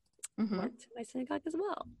Paul went to my synagogue as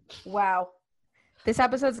well. Wow. This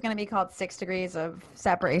episode is going to be called 6 Degrees of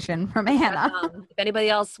Separation from Hannah. If anybody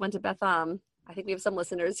else went to Beth Am, I think we have some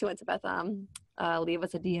listeners who went to Beth Am. Leave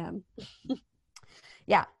us a DM.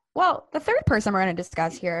 Yeah. Well, the third person we're going to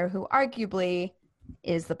discuss here, who arguably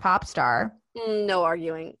is the pop star, no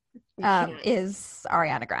arguing, is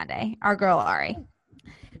Ariana Grande, our girl Ari.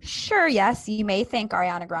 Sure, yes, you may think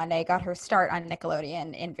Ariana Grande got her start on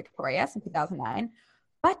Nickelodeon in Victorious in 2009,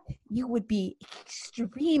 but you would be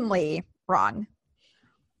extremely wrong.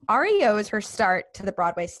 Ari owes her start to the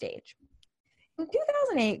Broadway stage. In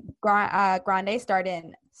 2008, Grande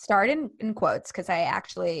started in quotes, because I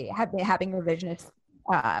actually have been having revisionist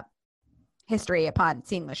history upon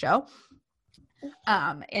seeing the show.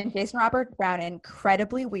 In Jason Robert Brown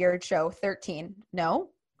incredibly weird show 13. No,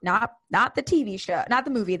 not the TV show, not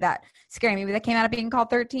the movie, that scary movie that came out of being called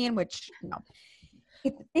 13, which, no.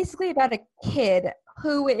 It's basically about a kid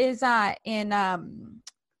who is in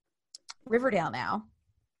Riverdale now.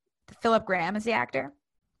 Philip Graham is the actor.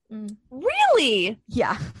 Really?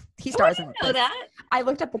 Yeah, he stars in it. I didn't know that. I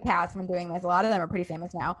looked up the cast when doing this. A lot of them are pretty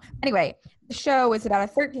famous now. Anyway, the show is about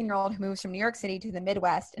a 13-year-old who moves from New York City to the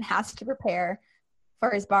Midwest and has to prepare for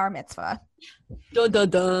his bar mitzvah. Dun, dun,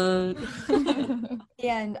 dun.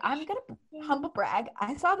 And I'm going to humble brag.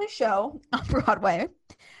 I saw this show on Broadway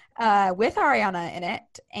with Ariana in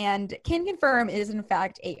it, and can confirm it is, in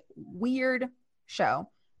fact, a weird show.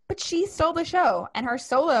 But she stole the show, and her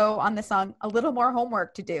solo on the song "A Little More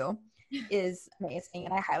Homework to Do" is amazing,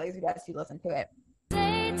 and I highly suggest you listen to it.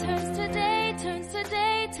 Day turns to day, turns to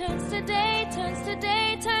day, turns to day, turns to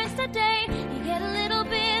day, turns to day. You get a little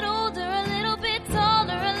bit older, a little bit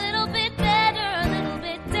taller, a little bit better, a little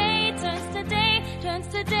bit. Day turns to day, turns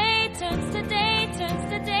to day, turns to day,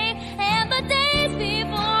 turns to day, and the days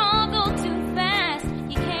before all go too fast.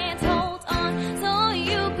 You can't hold on, so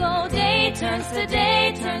you go. Day turns to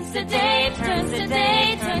day, turns to day, turns to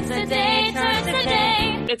day, turns to day, turns to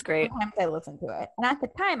day. It's great. Sometimes I listen to it, and at the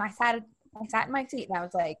time, I sat in my seat and I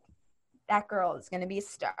was like, "That girl is going to be a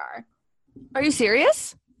star." Are you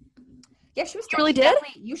serious? Yeah, she was. She really did?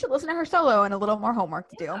 You should listen to her solo and A Little More Homework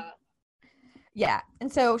to Do. Yeah,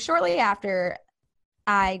 and so shortly after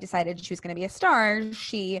I decided she was going to be a star,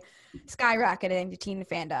 she skyrocketed into teen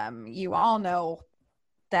fandom. You all know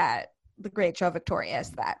that the great show Victorious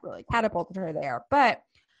that really catapulted her there. But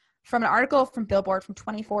from an article from Billboard from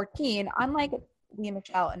 2014, unlike Leah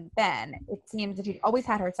Michelle and Ben, it seems that she'd always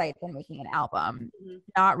had her sights on making an album,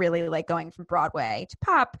 not really like going from Broadway to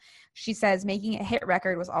pop. She says making a hit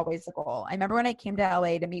record was always the goal. I remember when I came to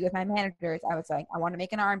LA to meet with my managers, I was like, I want to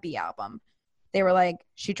make an R&B album. They were like,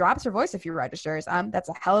 she drops her voice a few registers. That's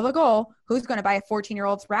a hell of a goal. Who's going to buy a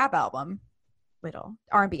 14-year-old's rap album? Little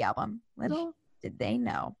R&B album. Little did they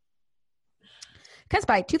know. Because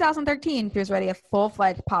by 2013, she was already a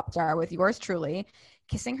full-fledged pop star with yours truly,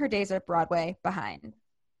 kissing her days at Broadway behind.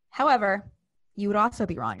 However, you would also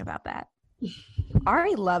be wrong about that.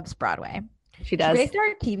 Ari loves Broadway. She does. She graced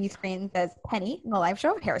our TV screens as Penny in the live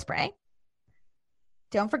show of Hairspray.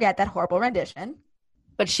 Don't forget that horrible rendition.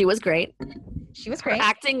 But she was great. She was Her great.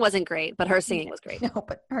 acting wasn't great, but her singing was great. No,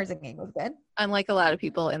 but her singing was good. Unlike a lot of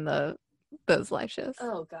people in those live shows.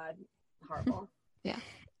 Oh, God. Horrible.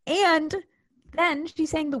 And then she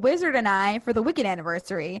sang The Wizard and I for the Wicked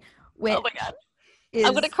anniversary. Which Oh, my God. is,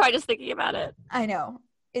 I'm going to cry just thinking about it. I know.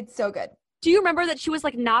 It's so good. Do you remember that she was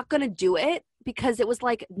like not going to do it because it was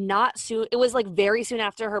like not soon? It was like very soon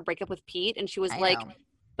after her breakup with Pete. And she was I like, know.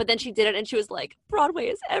 but then she did it and she was like, Broadway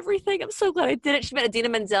is everything. I'm so glad I did it. She met Adina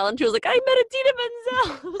Menzel and she was like, I met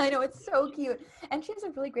Adina Menzel. I know. It's so cute. And she has a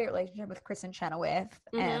really great relationship with Kristen Chenoweth.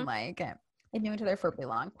 And like, they've known each other for a really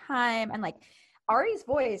long time. And like, Ari's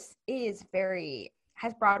voice is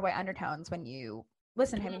has Broadway undertones when you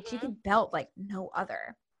listen to him. And she can belt like no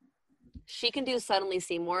other. She can do Suddenly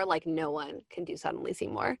Seymour like no one can do Suddenly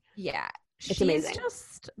Seymour. Yeah. It's amazing. She's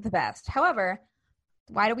just the best. However,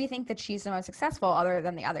 why do we think that she's the most successful other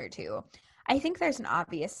than the other two? I think there's an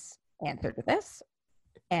obvious answer to this.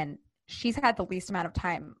 And she's had the least amount of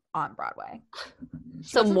time on Broadway.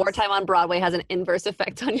 So more time on Broadway has an inverse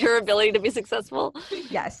effect on your ability to be successful.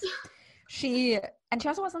 Yes. She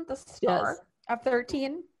also wasn't the star of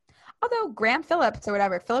 13. Although Graham Phillips or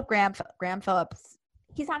whatever, Graham Phillips,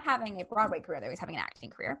 he's not having a Broadway career though. He's having an acting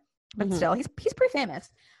career. But still, he's pretty famous.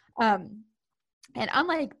 And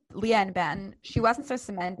unlike Leah and Ben, she wasn't so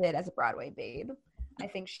cemented as a Broadway babe. I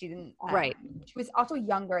think she didn't. Right. She was also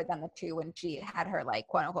younger than the two when she had her like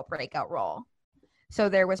quote unquote breakout role. So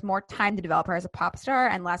there was more time to develop her as a pop star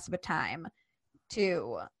and less of a time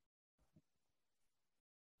to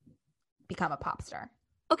become a pop star.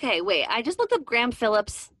 Okay, wait. I just looked up Graham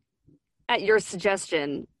Phillips at your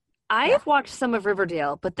suggestion. I have watched some of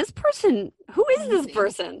Riverdale, but this person, who is this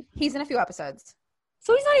person? He's in a few episodes.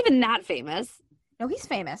 So he's not even that famous. No, he's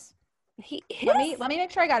famous. He is? Let me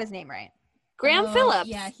make sure I got his name right. Graham Phillips.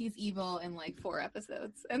 Yeah, he's evil in like 4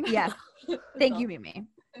 episodes. And Yes. Thank you, Mimi.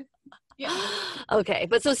 Yeah. Okay,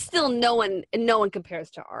 but so still no one compares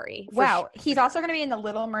to Ari. for Wow. sure. He's also going to be in the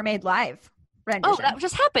Little Mermaid live rendition. Oh, that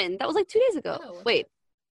just happened. That was like 2 days ago. Oh. Wait,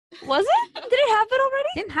 was it? Did it happen already?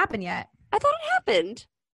 Didn't happen yet. I thought it happened.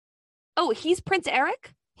 Oh, he's Prince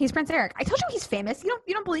Eric? He's Prince Eric. I told you he's famous. You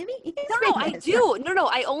don't believe me? He's No, I famous. do. No,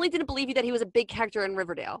 I only didn't believe you that he was a big character in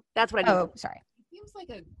Riverdale. That's what I didn't. Oh, sorry. Seems like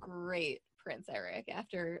a great Prince Eric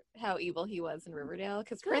after how evil he was in Riverdale.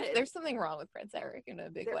 Because Good. there's something wrong with Prince Eric in a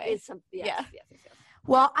big There way. is some, yes.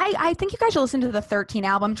 Well, I think you guys should listen to the 13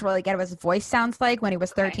 album to really get what his voice sounds like when he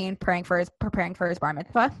was 13, preparing for his bar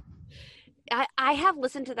mitzvah. I have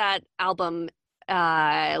listened to that album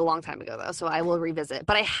a long time ago though, so I will revisit.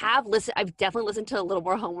 But I've definitely listened to A Little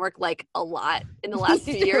More Homework like a lot in the last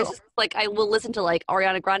few years. Like I will listen to like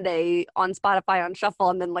Ariana Grande on Spotify on shuffle,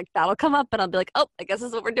 and then like that'll come up, and I'll be like, oh, I guess this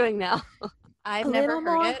is what we're doing now. I've A never little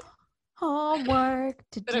more heard it. Homework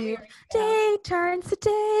to But I'm do. hearing it Day turns to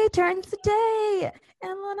day.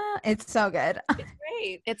 It's so good.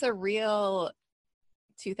 Great. It's a real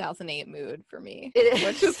 2008 mood for me. It is.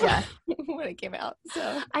 Which is when it came out.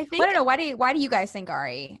 So I think I don't know. Why do you guys think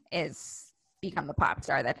Ari is become the pop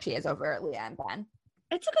star that she is over Leah and Ben?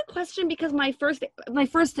 it's a good question because my first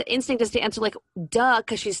instinct is to answer like, duh,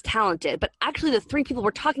 because she's talented. But actually, the 3 people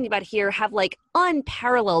we're talking about here have like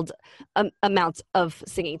unparalleled amounts of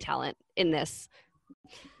singing talent in this.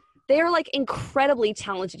 They are like incredibly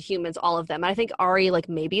talented humans, all of them. And I think Ari like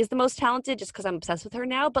maybe is the most talented just because I'm obsessed with her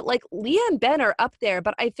now. But like Leah and Ben are up there.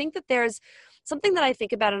 But I think that there's something that I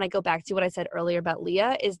think about, and I go back to what I said earlier about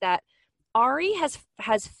Leah, is that Ari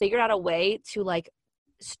has figured out a way to like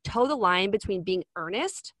toe the line between being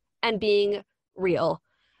earnest and being real.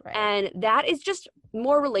 Right. And that is just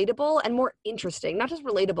more relatable and more interesting. Not just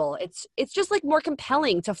relatable. It's just like more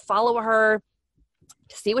compelling to follow her,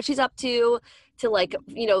 to see what she's up to like,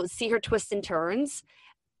 you know, see her twists and turns.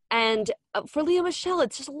 And for Leah Michele,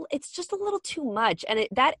 it's just a little too much. And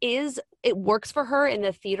it works for her in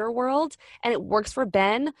the theater world, and it works for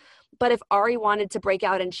Ben. But if Ari wanted to break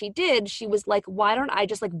out, and she did, she was like, why don't I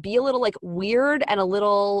just like be a little like weird and a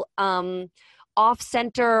little off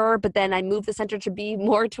center, but then I move the center to be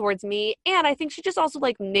more towards me. And I think she just also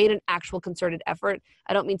like made an actual concerted effort.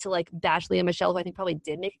 I don't mean to like bash Leah Michele, who I think probably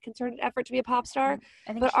did make a concerted effort to be a pop star.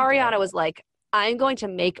 I think But she Ariana did. was like, I'm going to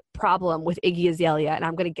make Problem with Iggy Azalea, and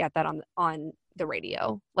I'm going to get that on the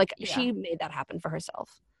radio. Like she made that happen for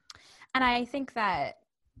herself. And I think that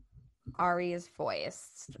Ari's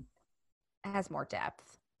voice has more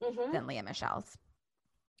depth than Leah Michelle's.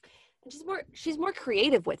 She's more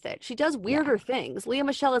creative with it. She does weirder things. Lea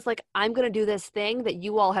Michele is like, I'm going to do this thing that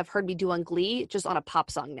you all have heard me do on Glee, just on a pop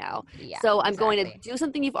song now. Yeah, so I'm going to do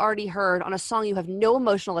something you've already heard on a song you have no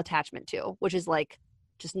emotional attachment to, which is like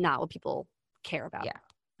just not what people care about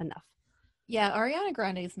enough. Yeah, Ariana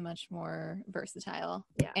Grande is much more versatile.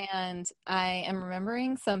 Yeah. And I am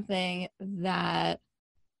remembering something that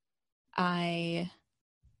I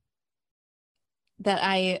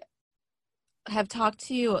have talked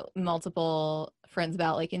to multiple friends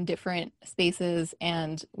about, like in different spaces,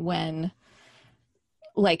 and when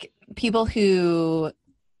like people who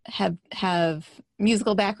have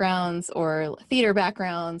musical backgrounds or theater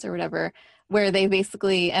backgrounds or whatever, where they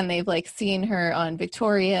basically, and they've like seen her on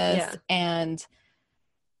Victorious, and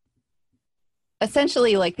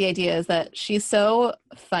essentially like the idea is that she's so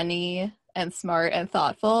funny and smart and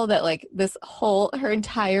thoughtful that like her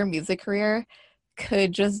entire music career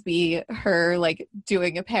could just be her like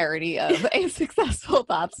doing a parody of a successful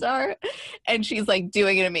pop star, and she's like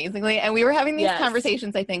doing it amazingly. And we were having these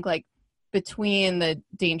conversations, I think, like between the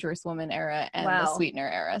Dangerous Woman era and the Sweetener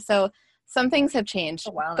era. So some things have changed,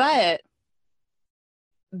 but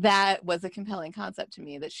that was a compelling concept to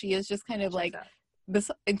me, that she is just kind of like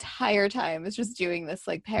this entire time is just doing this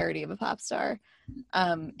like parody of a pop star,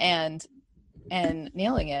 and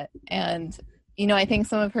nailing it. And you know, I think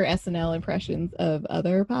some of her SNL impressions of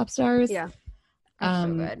other pop stars, so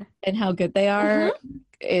good. And how good they are,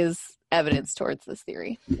 is evidence towards this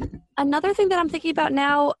theory. Another thing that I'm thinking about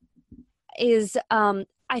now is,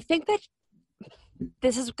 I think that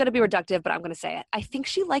this is going to be reductive, but I'm going to say it. I think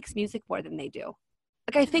she likes music more than they do.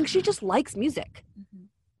 Like, I think she just likes music.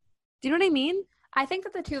 Do you know what I mean? I think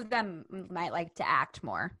that the two of them might like to act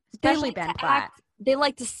more, especially Ben Platt. They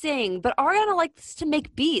like to sing, but Ariana likes to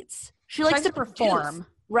make beats. She likes to perform,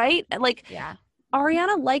 right? Like,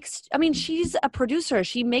 Ariana likes, I mean, she's a producer.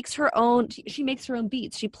 She makes her own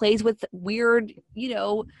beats. She plays with weird, you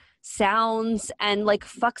know, sounds and like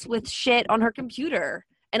fucks with shit on her computer.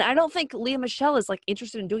 And I don't think Lea Michele is like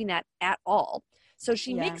interested in doing that at all. So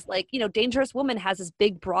she makes like, you know, Dangerous Woman has this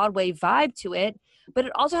big Broadway vibe to it, but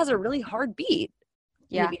it also has a really hard beat.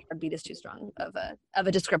 Yeah. Maybe hard beat is too strong of a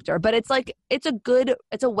descriptor, but it's like, it's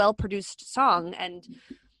a well-produced song. And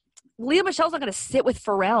Lea Michele's not going to sit with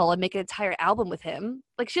Pharrell and make an entire album with him.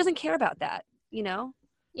 Like, she doesn't care about that, you know?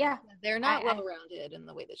 Yeah. They're not well-rounded in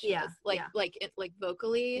the way that she is. Like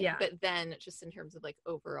vocally, but then just in terms of like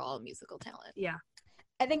overall musical talent. Yeah.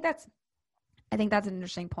 I think that's an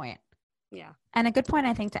interesting point. Yeah. And a good point,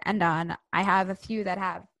 I think, to end on. I have a few that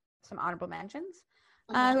have some honorable mentions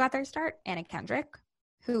who got their start. Anna Kendrick,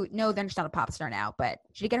 who, no, they're just not a pop star now, but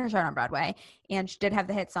she did get her start on Broadway, and she did have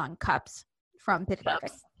the hit song Cups from Pitch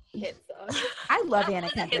Perfect. Hit song. I love Anna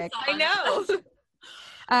Kendrick. I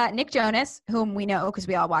know. Nick Jonas, whom we know because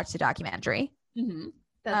we all watched the documentary. Mm-hmm.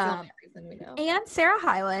 That's the only reason we know. And Sarah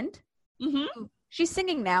Hyland. Mm-hmm. She's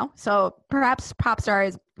singing now, so perhaps pop star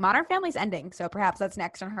is Modern Family's ending, so perhaps that's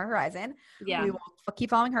next on her horizon. Yeah. We will keep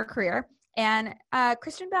following her career. And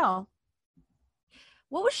Kristen Bell.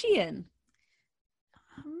 What was she in?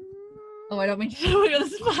 Oh, I don't mean to put you on the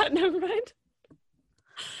spot. Never mind.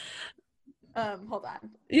 Hold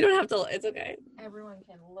on. You don't have to. It's okay. Everyone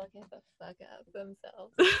can look at the fuck up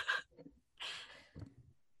themselves. 1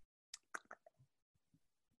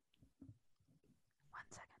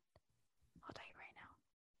 second. I'll tell you right now.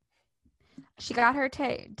 She got her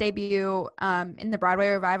debut in the Broadway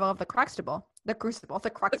revival of The Crucible.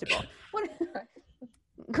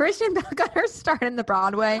 Kristen Bell got her start in the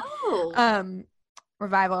Broadway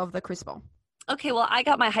revival of The Crucible. Okay, well, I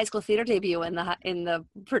got my high school theater debut in the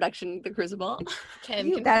production The Crucible.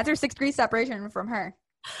 That's her 6 degree separation from her.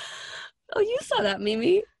 Oh, you saw that,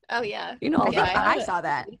 Mimi? Oh yeah, you know, I saw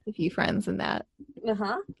that. A few friends in that. Yeah,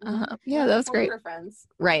 that was great. We were friends,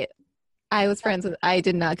 right? I was friends with. I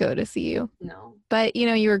did not go to see you. No, but you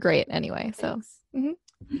know, you were great anyway. So, I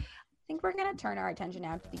think we're gonna turn our attention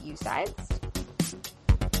now to the U sides.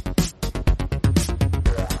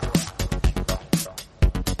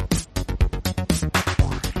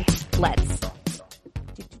 Let's.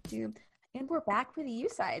 And we're back for the U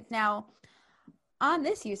sides. Now, on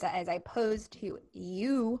this U side, as I posed to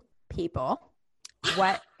you people,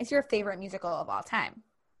 what is your favorite musical of all time?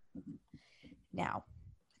 Now,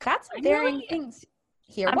 got some varying things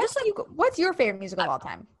here. What's your favorite musical of all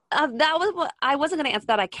time? That was what I wasn't going to answer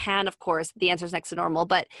that. I can, of course. The answer is Next to Normal,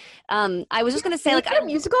 but I was just going to say, like,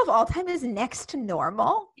 musical of all time is Next to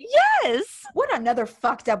Normal. Yes. What another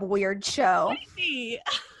fucked up weird show. Crazy.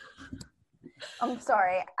 I'm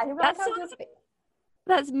sorry. I didn't realize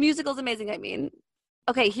that musical's amazing. I mean,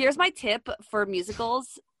 okay, here's my tip for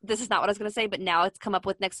musicals. this is not what I was going to say, but now it's come up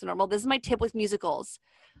with Next to Normal. This is my tip with musicals.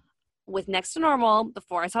 With Next to Normal,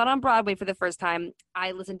 before I saw it on Broadway for the first time,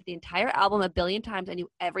 I listened to the entire album a billion times. I knew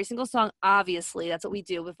every single song. Obviously, that's what we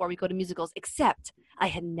do before we go to musicals, except I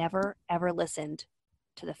had never, ever listened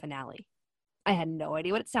to the finale. I had no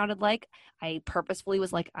idea what it sounded like. I purposefully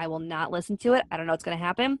was like, I will not listen to it. I don't know what's going to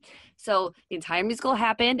happen. So the entire musical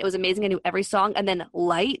happened. It was amazing. I knew every song. And then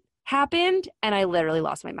Light happened, and I literally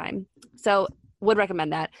lost my mind. So would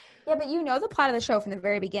recommend that. Yeah, but you know the plot of the show from the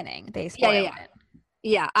very beginning. They spoiled it.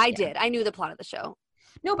 Yeah, I did. I knew the plot of the show.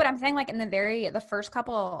 No, but I'm saying like in the first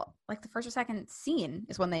couple, like the first or second scene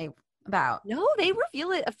is when they No, they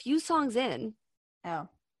reveal it a few songs in. Oh,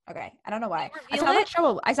 okay. I don't know why. I reveal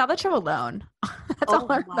saw that show alone. That's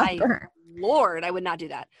all I remember. Lord, I would not do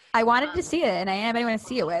that. I wanted to see it, and I didn't have anyone to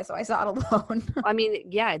see it with, so I saw it alone. I mean,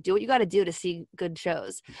 yeah, do what you got to do to see good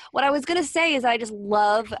shows. What I was going to say is I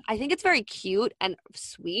think it's very cute and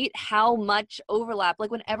sweet how much overlap. Like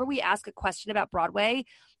whenever we ask a question about Broadway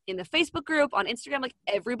in the Facebook group, on Instagram, like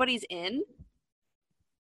everybody's in.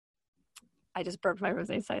 I just burped my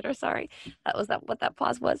rosé cider. Sorry. That was what that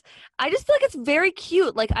pause was. I just feel like it's very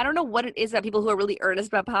cute. Like, I don't know what it is that people who are really earnest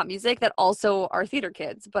about pop music that also are theater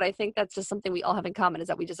kids, but I think that's just something we all have in common is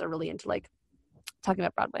that we just are really into like talking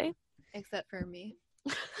about Broadway. Except for me.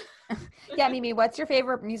 Yeah, Mimi, what's your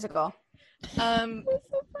favorite musical? It's so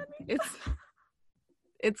funny.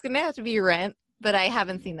 It's going to have to be Rent, but I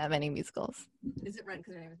haven't seen that many musicals. Is it Rent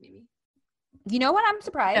because her name is Mimi? You know what? I'm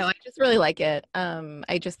surprised. No, I just really like it.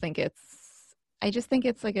 I just think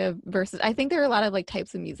it's like a versus. I think there are a lot of like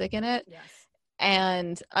types of music in it. Yes.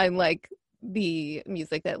 And I like the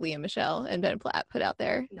music that Leah Michelle and Ben Platt put out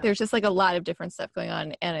there. No. There's just like a lot of different stuff going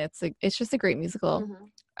on, and it's just a great musical.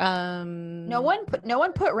 Mm-hmm. No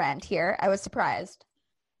one put Rent here. I was surprised.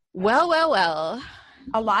 Well.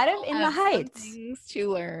 A lot of In the Have some Heights. things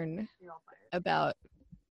to learn about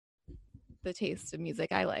the taste of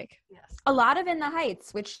music I like. Yes. A lot of In the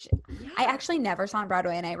Heights, which I actually never saw on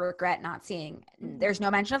Broadway, and I regret not seeing. There's no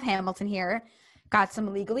mention of Hamilton here. Got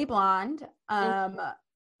some Legally Blonde.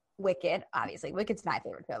 Wicked, obviously. Wicked's my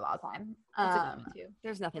favorite show of all time. That's a good one too.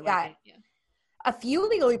 There's nothing Yeah. like it. Yeah. A few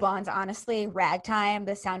Legally Blondes, honestly. Ragtime,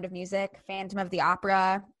 The Sound of Music, Phantom of the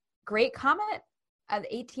Opera, Great Comet of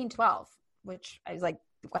 1812, which I was like,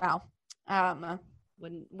 wow.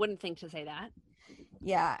 Wouldn't think to say that.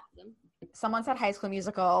 Yeah. Someone said High School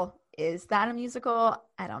Musical. Is that a musical?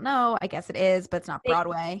 I don't know. I guess it is, but it's not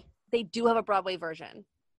Broadway. They do have a Broadway version.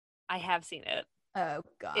 I have seen it. Oh,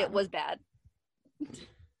 God. It was bad.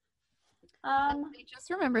 I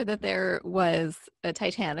just remembered that there was a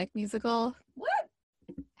Titanic musical. What?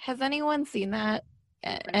 Has anyone seen that?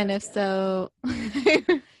 And if so,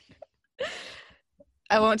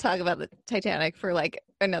 I won't talk about the Titanic for like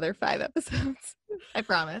another 5 episodes. I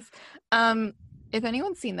promise. If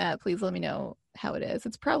anyone's seen that, please let me know how it is.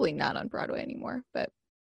 It's probably not on Broadway anymore, but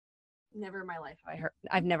Never in my life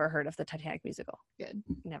I've never heard of the Titanic musical. good.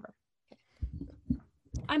 Never.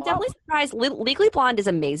 I'm definitely surprised. Legally Blonde is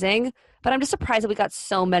amazing, but I'm just surprised that we got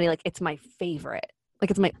so many. Like, it's my favorite.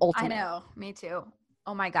 Like, it's my ultimate. I know. Me too.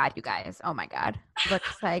 Oh, my God, you guys. Oh, my God.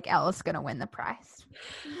 Looks like Ella's going to win the prize.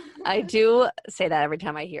 I do say that every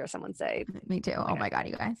time I hear someone say, Me too. Oh, my God,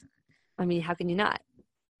 you guys. I mean, how can you not?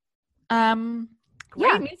 Yeah.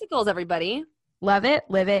 Great musicals, everybody. Love it,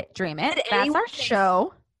 live it, dream it. Did That's our anyone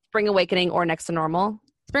show. Spring Awakening or Next to Normal.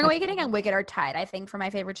 Spring Awakening and Wicked are tied, I think, for my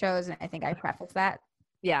favorite shows. And I think I prefaced that.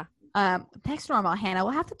 Yeah. Next to Normal, Hannah,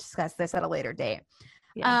 we'll have to discuss this at a later date.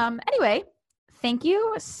 Yeah. Anyway, thank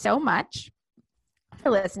you so much for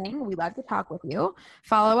listening. We love to talk with you.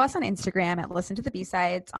 Follow us on Instagram at Listen to the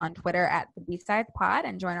B-Sides, on Twitter at the B-Sides Pod,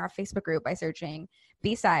 and join our Facebook group by searching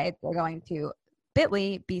B-Sides. We're going to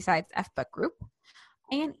bit.ly B-Sides FBook group.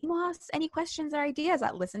 And email us any questions or ideas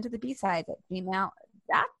at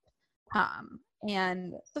listentothebsides@gmail.com.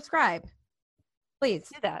 And subscribe. Please.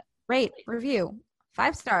 Do that. Rate, review,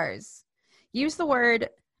 5 stars. Use the word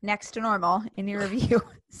next to normal in your review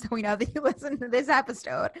so we know that you listened to this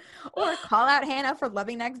episode. Or call out Hannah for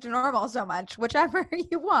loving next to normal so much, whichever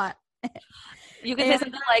you want. You can say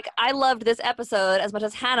something like, I loved this episode as much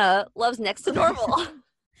as Hannah loves Next to Normal.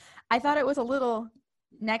 I thought it was a little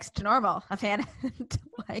next to normal of Hannah to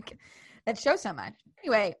like that show so much.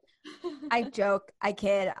 Anyway, I joke, I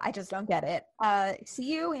kid, I just don't get it.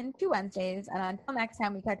 See you in 2 Wednesdays, and until next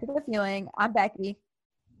time we catch you the feeling, I'm Becky.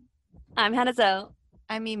 I'm Hannah Zoe.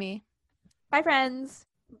 I'm Mimi. Bye, friends.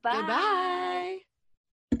 Bye.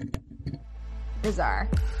 Goodbye. Bizarre.